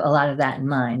have a lot of that in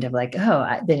mind of like,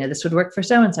 this would work for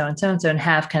so-and-so and so-and-so, and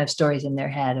have kind of stories in their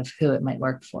head of who it might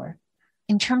work for.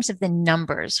 In terms of the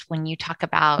numbers, when you talk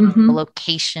about the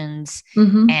locations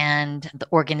and the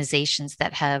organizations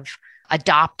that have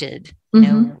adopted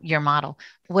your model,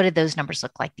 what do those numbers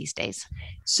look like these days?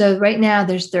 So right now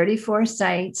there's 34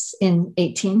 sites in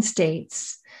 18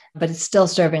 states, but it's still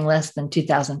serving less than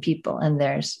 2,000 people. And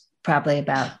there's probably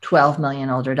about 12 million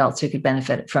older adults who could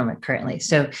benefit from it currently.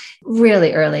 So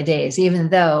really early days, even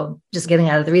though just getting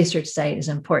out of the research site is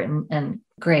important and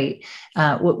great.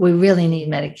 We really need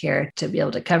Medicare to be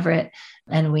able to cover it.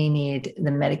 And we need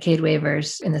the Medicaid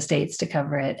waivers in the states to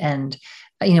cover it. And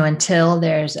until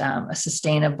there's a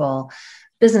sustainable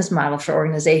business model for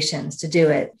organizations to do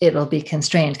it, it'll be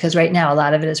constrained. Because right now, a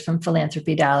lot of it is from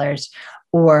philanthropy dollars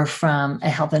or from a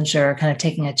health insurer kind of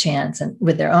taking a chance and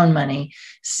with their own money,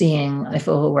 seeing if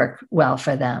it will work well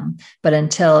for them. But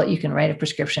until you can write a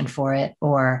prescription for it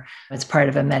or it's part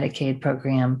of a Medicaid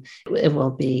program, it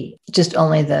will be just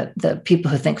only the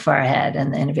people who think far ahead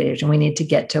and the innovators. And we need to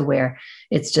get to where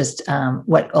it's just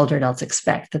what older adults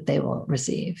expect that they will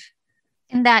receive.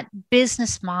 In that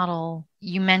business model,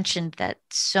 you mentioned that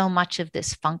so much of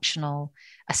this functional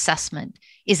assessment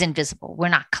is invisible. We're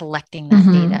not collecting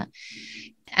that data.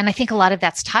 And I think a lot of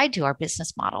that's tied to our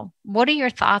business model. What are your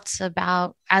thoughts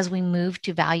about as we move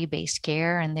to value-based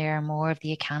care and there are more of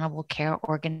the accountable care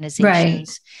organizations?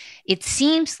 Right. It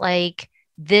seems like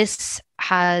this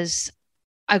has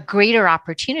a greater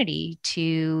opportunity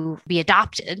to be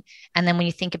adopted. And then when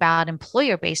you think about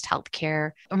employer-based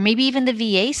healthcare, or maybe even the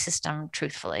VA system,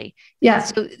 truthfully. Yeah.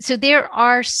 So there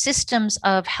are systems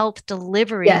of health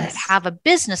delivery that have a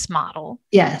business model.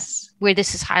 Yes. Where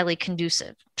this is highly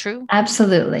conducive. True?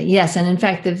 Absolutely. Yes. And in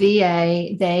fact, the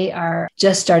VA, they are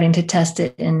just starting to test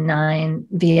it in 9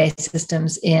 VA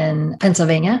systems in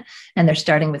Pennsylvania. And they're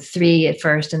starting with 3 at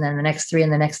first, and then the next 3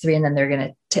 and the next 3. And then they're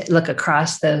going to look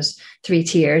across those 3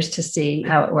 tiers to see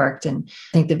how it worked. And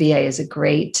I think the VA is a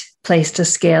great place to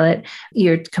scale it.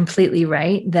 You're completely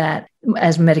right that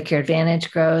as Medicare Advantage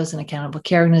grows and accountable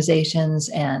care organizations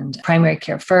and primary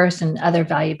care first and other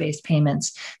value-based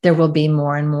payments, there will be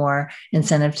more and more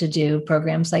incentive to do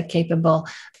programs like Capable,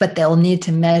 but they'll need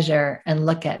to measure and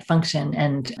look at function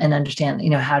and understand,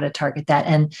 how to target that.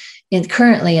 And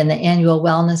currently in the annual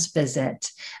wellness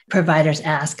visit, providers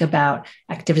ask about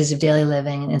activities of daily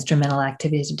living and instrumental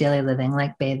activities of daily living,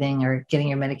 like bathing or getting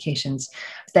your medications.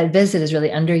 That visit is really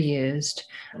underused.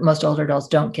 Most older adults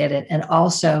don't get it. And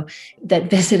also that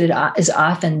visit is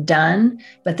often done,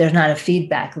 but there's not a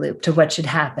feedback loop to what should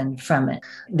happen from it.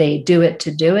 They do it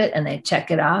to do it and they check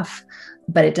it off,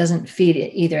 but it doesn't feed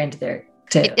it either into their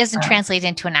it doesn't translate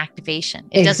into an activation.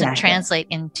 It doesn't translate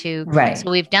into,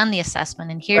 so we've done the assessment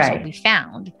and here's what we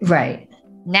found. Right.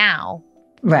 Now,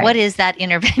 what is that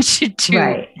intervention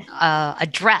to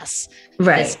address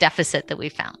this deficit that we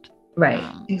found? Right,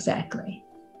 exactly.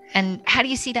 And how do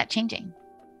you see that changing?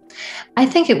 I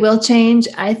think it will change.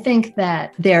 I think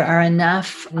that there are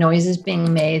enough noises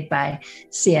being made by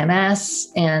CMS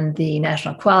and the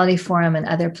National Quality Forum and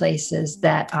other places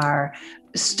that are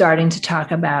starting to talk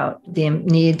about the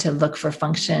need to look for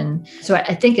function. So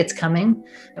I think it's coming.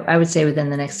 I would say within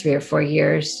the next 3 or 4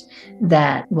 years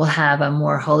that we'll have a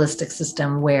more holistic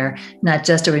system where not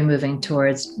just are we moving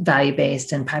towards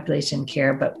value-based and population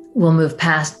care, but we'll move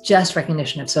past just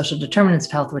recognition of social determinants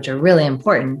of health, which are really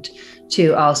important,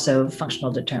 to also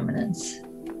functional determinants.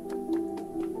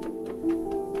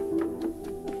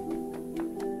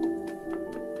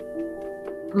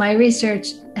 My research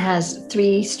has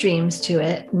 3 streams to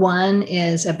it. One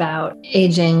is about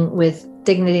aging with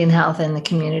dignity and health in the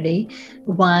community.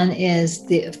 One is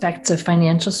the effects of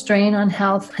financial strain on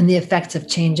health and the effects of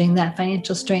changing that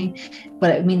financial strain.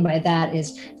 What I mean by that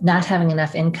is not having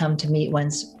enough income to meet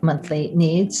one's monthly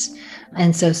needs.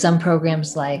 And so some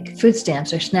programs like food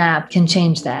stamps or SNAP can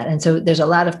change that. And so there's a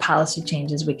lot of policy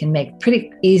changes we can make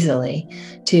pretty easily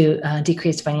to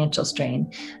decrease financial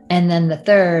strain. And then the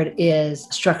third is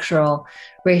structural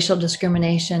racial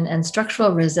discrimination and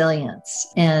structural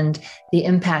resilience and the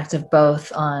impact of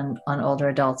both on older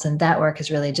adults. And that work is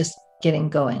really just getting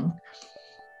going.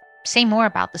 Say more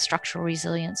about the structural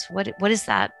resilience. What is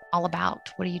that all about?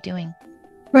 What are you doing?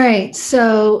 Right.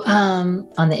 So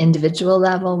on the individual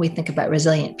level, we think about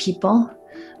resilient people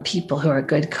who are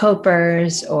good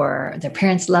copers, or their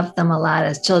parents loved them a lot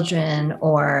as children,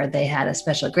 or they had a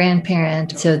special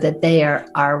grandparent, so that they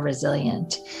are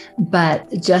resilient.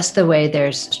 But just the way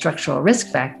there's structural risk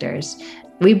factors,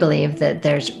 we believe that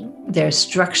there's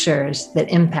structures that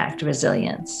impact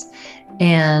resilience.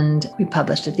 And we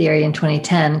published a theory in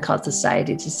 2010 called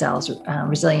Society to Cells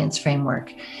Resilience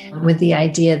Framework, with the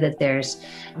idea that there's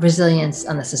resilience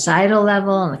on the societal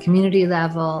level, on the community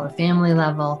level, the family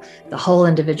level, the whole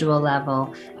individual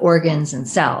level, organs and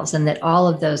cells, and that all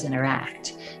of those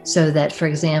interact. So that, for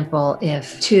example,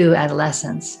 if 2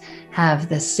 adolescents have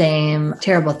the same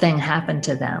terrible thing happen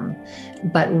to them,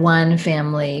 but one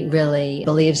family really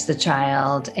believes the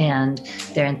child and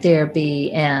they're in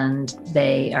therapy and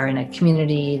they are in a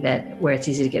community where it's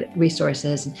easy to get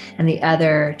resources, and the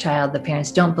other child, the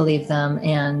parents don't believe them,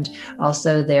 and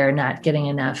also they're not getting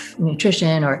enough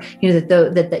nutrition, or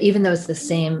that even though it's the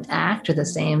same act or the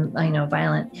same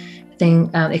violent thing,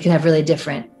 it can have really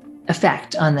different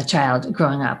effect on the child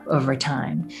growing up over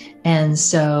time. And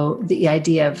so the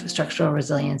idea of structural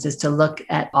resilience is to look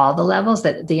at all the levels,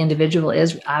 that the individual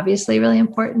is obviously really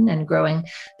important and growing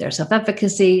their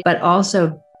self-efficacy, but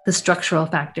also the structural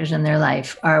factors in their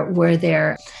life. Were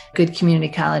there good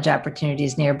community college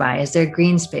opportunities nearby? Is there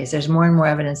green space? There's more and more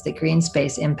evidence that green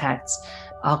space impacts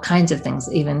all kinds of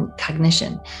things, even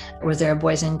cognition. Was there a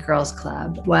Boys and Girls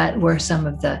Club? What were some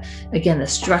of the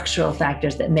structural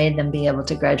factors that made them be able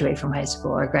to graduate from high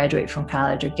school or graduate from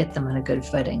college or get them on a good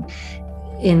footing?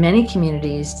 In many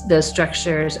communities, those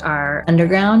structures are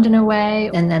underground in a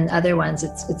way, and then other ones,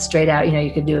 it's straight out.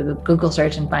 You could do a Google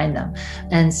search and find them.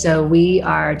 And so we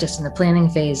are just in the planning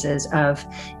phases of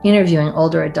interviewing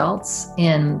older adults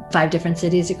in 5 different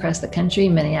cities across the country: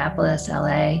 Minneapolis,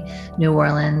 LA, New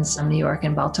Orleans, New York,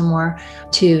 and Baltimore,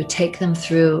 to take them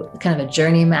through kind of a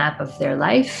journey map of their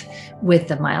life with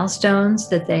the milestones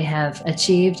that they have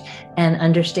achieved, and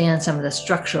understand some of the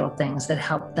structural things that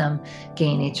help them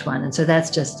gain each one. And so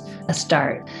that's just a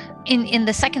start. In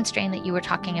the second strain that you were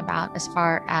talking about, as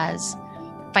far as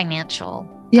financial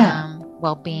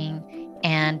well-being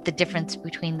and the difference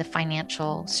between the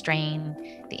financial strain,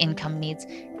 the income needs,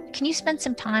 can you spend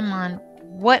some time on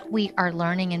what we are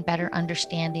learning and better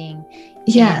understanding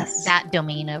in that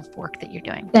domain of work that you're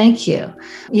doing? Thank you.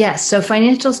 Yes. So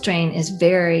financial strain is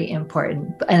very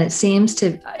important, and it seems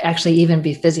to actually even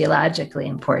be physiologically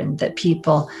important, that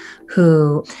people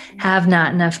who have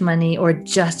not enough money or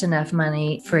just enough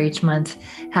money for each month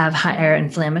have higher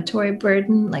inflammatory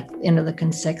burden, like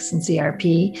interleukin 6 and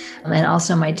CRP. And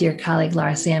also my dear colleague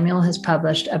Laura Samuel has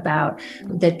published about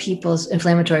that people's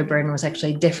inflammatory burden was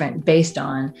actually different based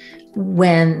on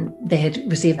when they had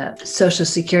received a Social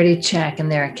Security check back in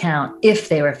their account if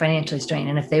they were financially strained.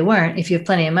 And if they weren't, if you have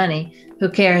plenty of money, who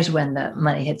cares when the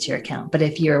money hits your account? But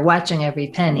if you're watching every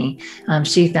penny,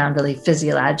 she found really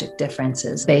physiologic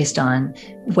differences based on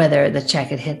whether the check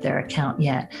had hit their account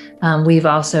yet. We've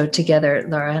also together,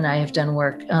 Laura and I have done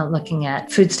work looking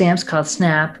at food stamps called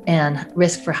SNAP and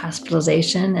risk for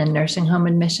hospitalization and nursing home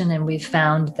admission. And we've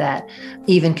found that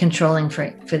even controlling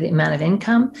for the amount of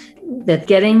income, that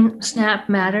getting SNAP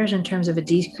matters in terms of a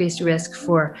decreased risk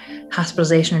for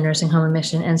hospitalization or nursing home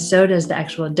admission, and so does the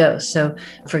actual dose. So,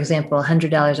 for example,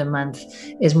 $100 a month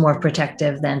is more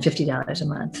protective than $50 a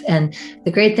month. And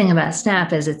the great thing about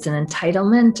SNAP is it's an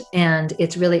entitlement and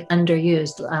it's really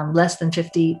underused. Less than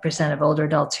 50% of older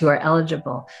adults who are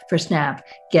eligible for SNAP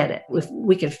get it. If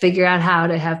we could figure out how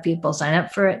to have people sign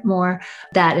up for it more,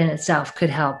 that in itself could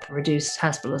help reduce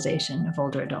hospitalization of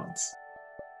older adults.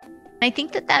 I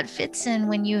think that fits in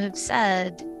when you have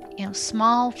said,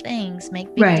 small things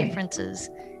make big differences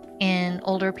in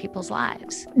older people's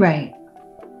lives. Right.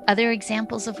 Other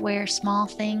examples of where small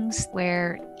things,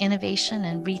 where innovation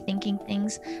and rethinking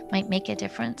things might make a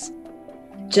difference?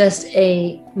 Just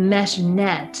a mesh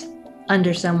net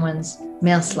under someone's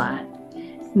mail slot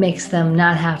makes them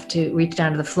not have to reach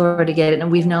down to the floor to get it.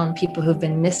 And we've known people who've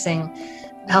been missing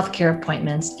healthcare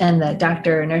appointments and the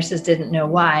doctor or nurses didn't know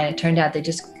why. And it turned out they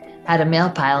just had a mail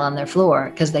pile on their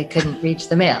floor because they couldn't reach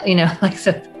the mail,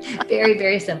 so very,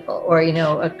 very simple. Or,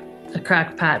 a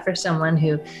crock pot for someone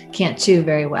who can't chew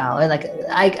very well. Or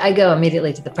I go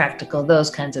immediately to the practical,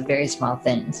 those kinds of very small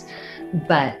things.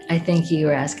 But I think you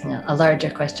were asking a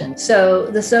larger question. So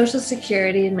the Social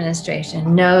Security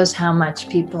Administration knows how much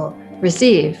people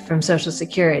receive from Social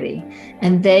Security,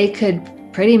 and they could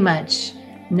pretty much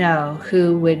know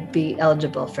who would be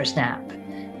eligible for SNAP.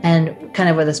 And kind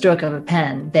of with a stroke of a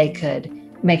pen, they could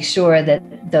make sure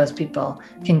that those people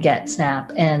can get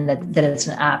SNAP and that it's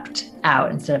an opt-out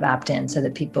instead of opt-in so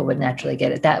that people would naturally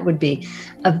get it. That would be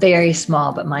a very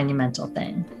small but monumental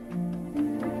thing.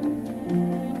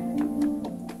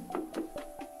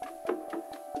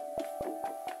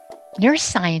 Nurse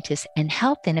scientist and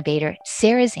health innovator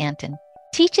Sarah Szanton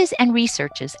teaches and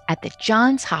researches at the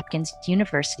Johns Hopkins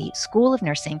University School of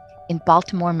Nursing in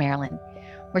Baltimore, Maryland,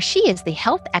 where she is the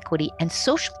Health Equity and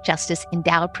Social Justice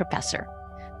Endowed Professor,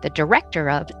 the Director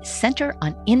of Center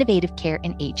on Innovative Care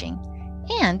and Aging,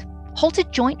 and holds a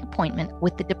joint appointment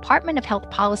with the Department of Health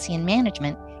Policy and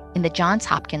Management in the Johns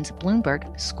Hopkins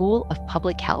Bloomberg School of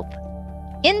Public Health.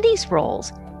 In these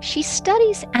roles, she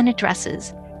studies and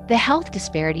addresses the health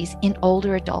disparities in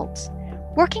older adults,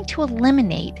 working to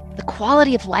eliminate the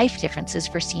quality of life differences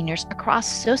for seniors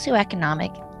across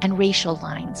socioeconomic and racial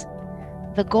lines.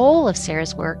 The goal of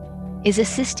Sarah's work is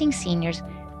assisting seniors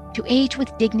to age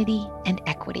with dignity and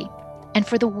equity, and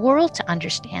for the world to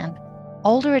understand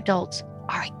older adults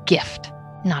are a gift,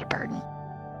 not a burden.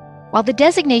 While the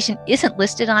designation isn't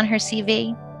listed on her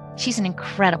CV, she's an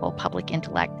incredible public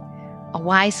intellect, a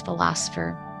wise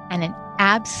philosopher, and an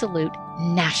absolute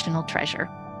national treasure.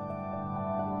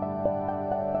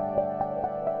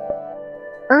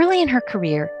 Early in her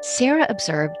career, Sarah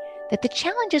observed that the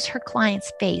challenges her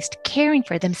clients faced caring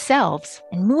for themselves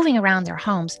and moving around their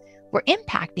homes were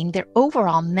impacting their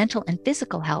overall mental and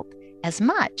physical health as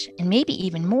much, and maybe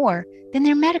even more, than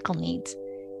their medical needs,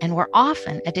 and were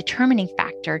often a determining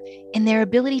factor in their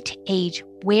ability to age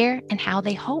where and how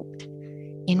they hoped.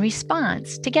 In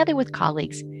response, together with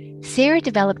colleagues, Sarah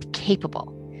developed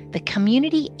Capable, the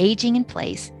Community Aging in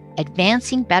Place,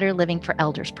 Advancing Better Living for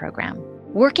Elders program,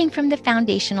 working from the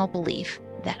foundational belief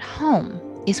that home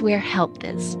is where health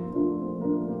is.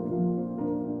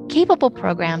 Capable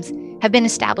programs have been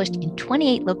established in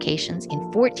 28 locations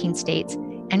in 14 states,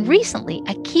 and recently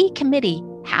a key committee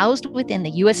housed within the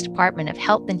U.S. Department of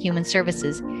Health and Human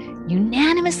Services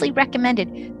unanimously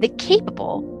recommended that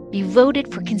Capable be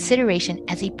voted for consideration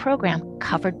as a program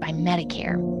covered by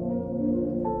Medicare.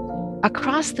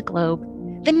 Across the globe,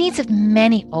 the needs of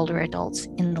many older adults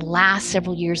in the last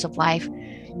several years of life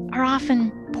are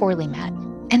often poorly met.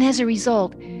 And as a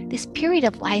result, this period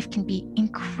of life can be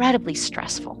incredibly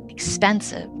stressful,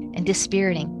 expensive, and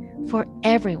dispiriting for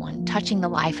everyone touching the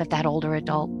life of that older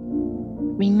adult.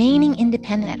 Remaining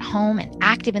independent at home and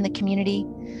active in the community,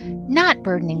 not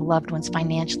burdening loved ones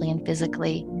financially and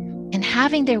physically, and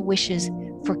having their wishes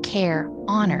for care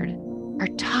honored are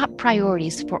top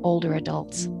priorities for older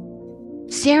adults.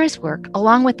 Sarah's work,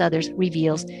 along with others,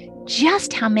 reveals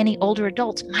just how many older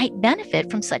adults might benefit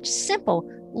from such simple,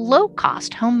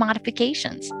 low-cost home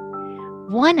modifications.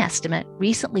 One estimate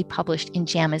recently published in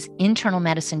JAMA's Internal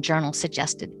Medicine Journal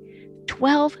suggested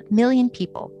 12 million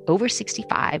people over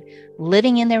 65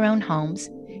 living in their own homes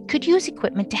could use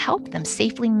equipment to help them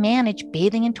safely manage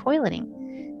bathing and toileting,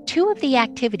 two of the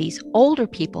activities older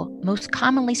people most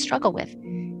commonly struggle with.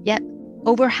 Yet,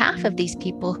 over half of these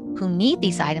people who need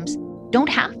these items don't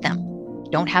have them,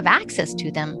 don't have access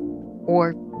to them,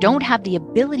 or don't have the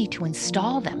ability to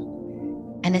install them.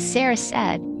 And as Sarah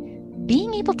said,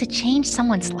 being able to change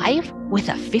someone's life with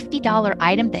a $50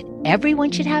 item that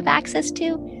everyone should have access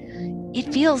to,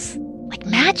 it feels like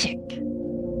magic.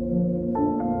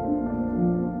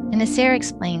 And as Sarah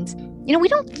explains, we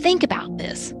don't think about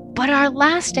this, but our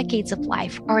last decades of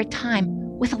life are a time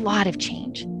with a lot of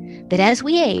change. That as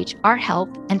we age, our health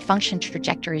and function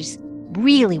trajectories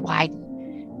really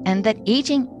widen, and that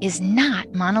aging is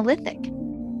not monolithic.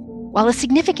 While a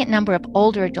significant number of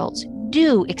older adults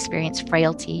do experience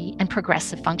frailty and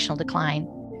progressive functional decline,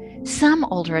 some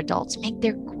older adults make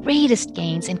their greatest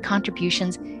gains and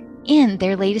contributions in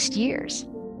their latest years.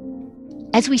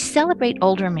 As we celebrate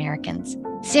older Americans,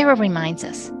 Sarah reminds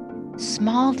us,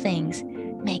 small things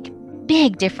make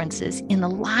big differences in the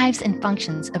lives and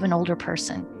functions of an older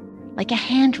person, like a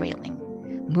hand railing,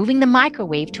 moving the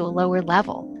microwave to a lower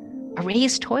level, a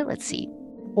raised toilet seat,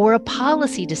 or a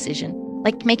policy decision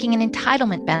like making an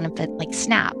entitlement benefit like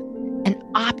SNAP, an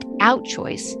opt-out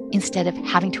choice instead of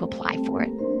having to apply for it.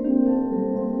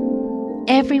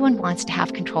 Everyone wants to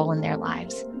have control in their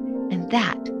lives, and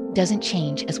that doesn't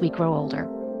change as we grow older.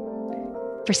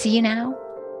 For See You Now,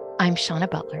 I'm Shauna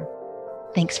Butler.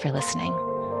 Thanks for listening.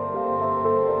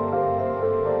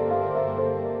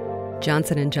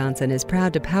 Johnson & Johnson is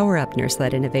proud to power up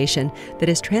nurse-led innovation that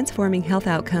is transforming health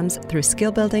outcomes through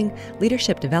skill building,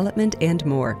 leadership development, and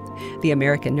more. The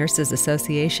American Nurses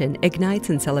Association ignites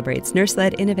and celebrates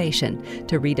nurse-led innovation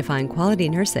to redefine quality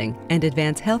nursing and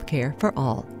advance healthcare for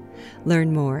all.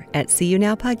 Learn more at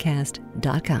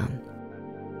seeyounowpodcast.com.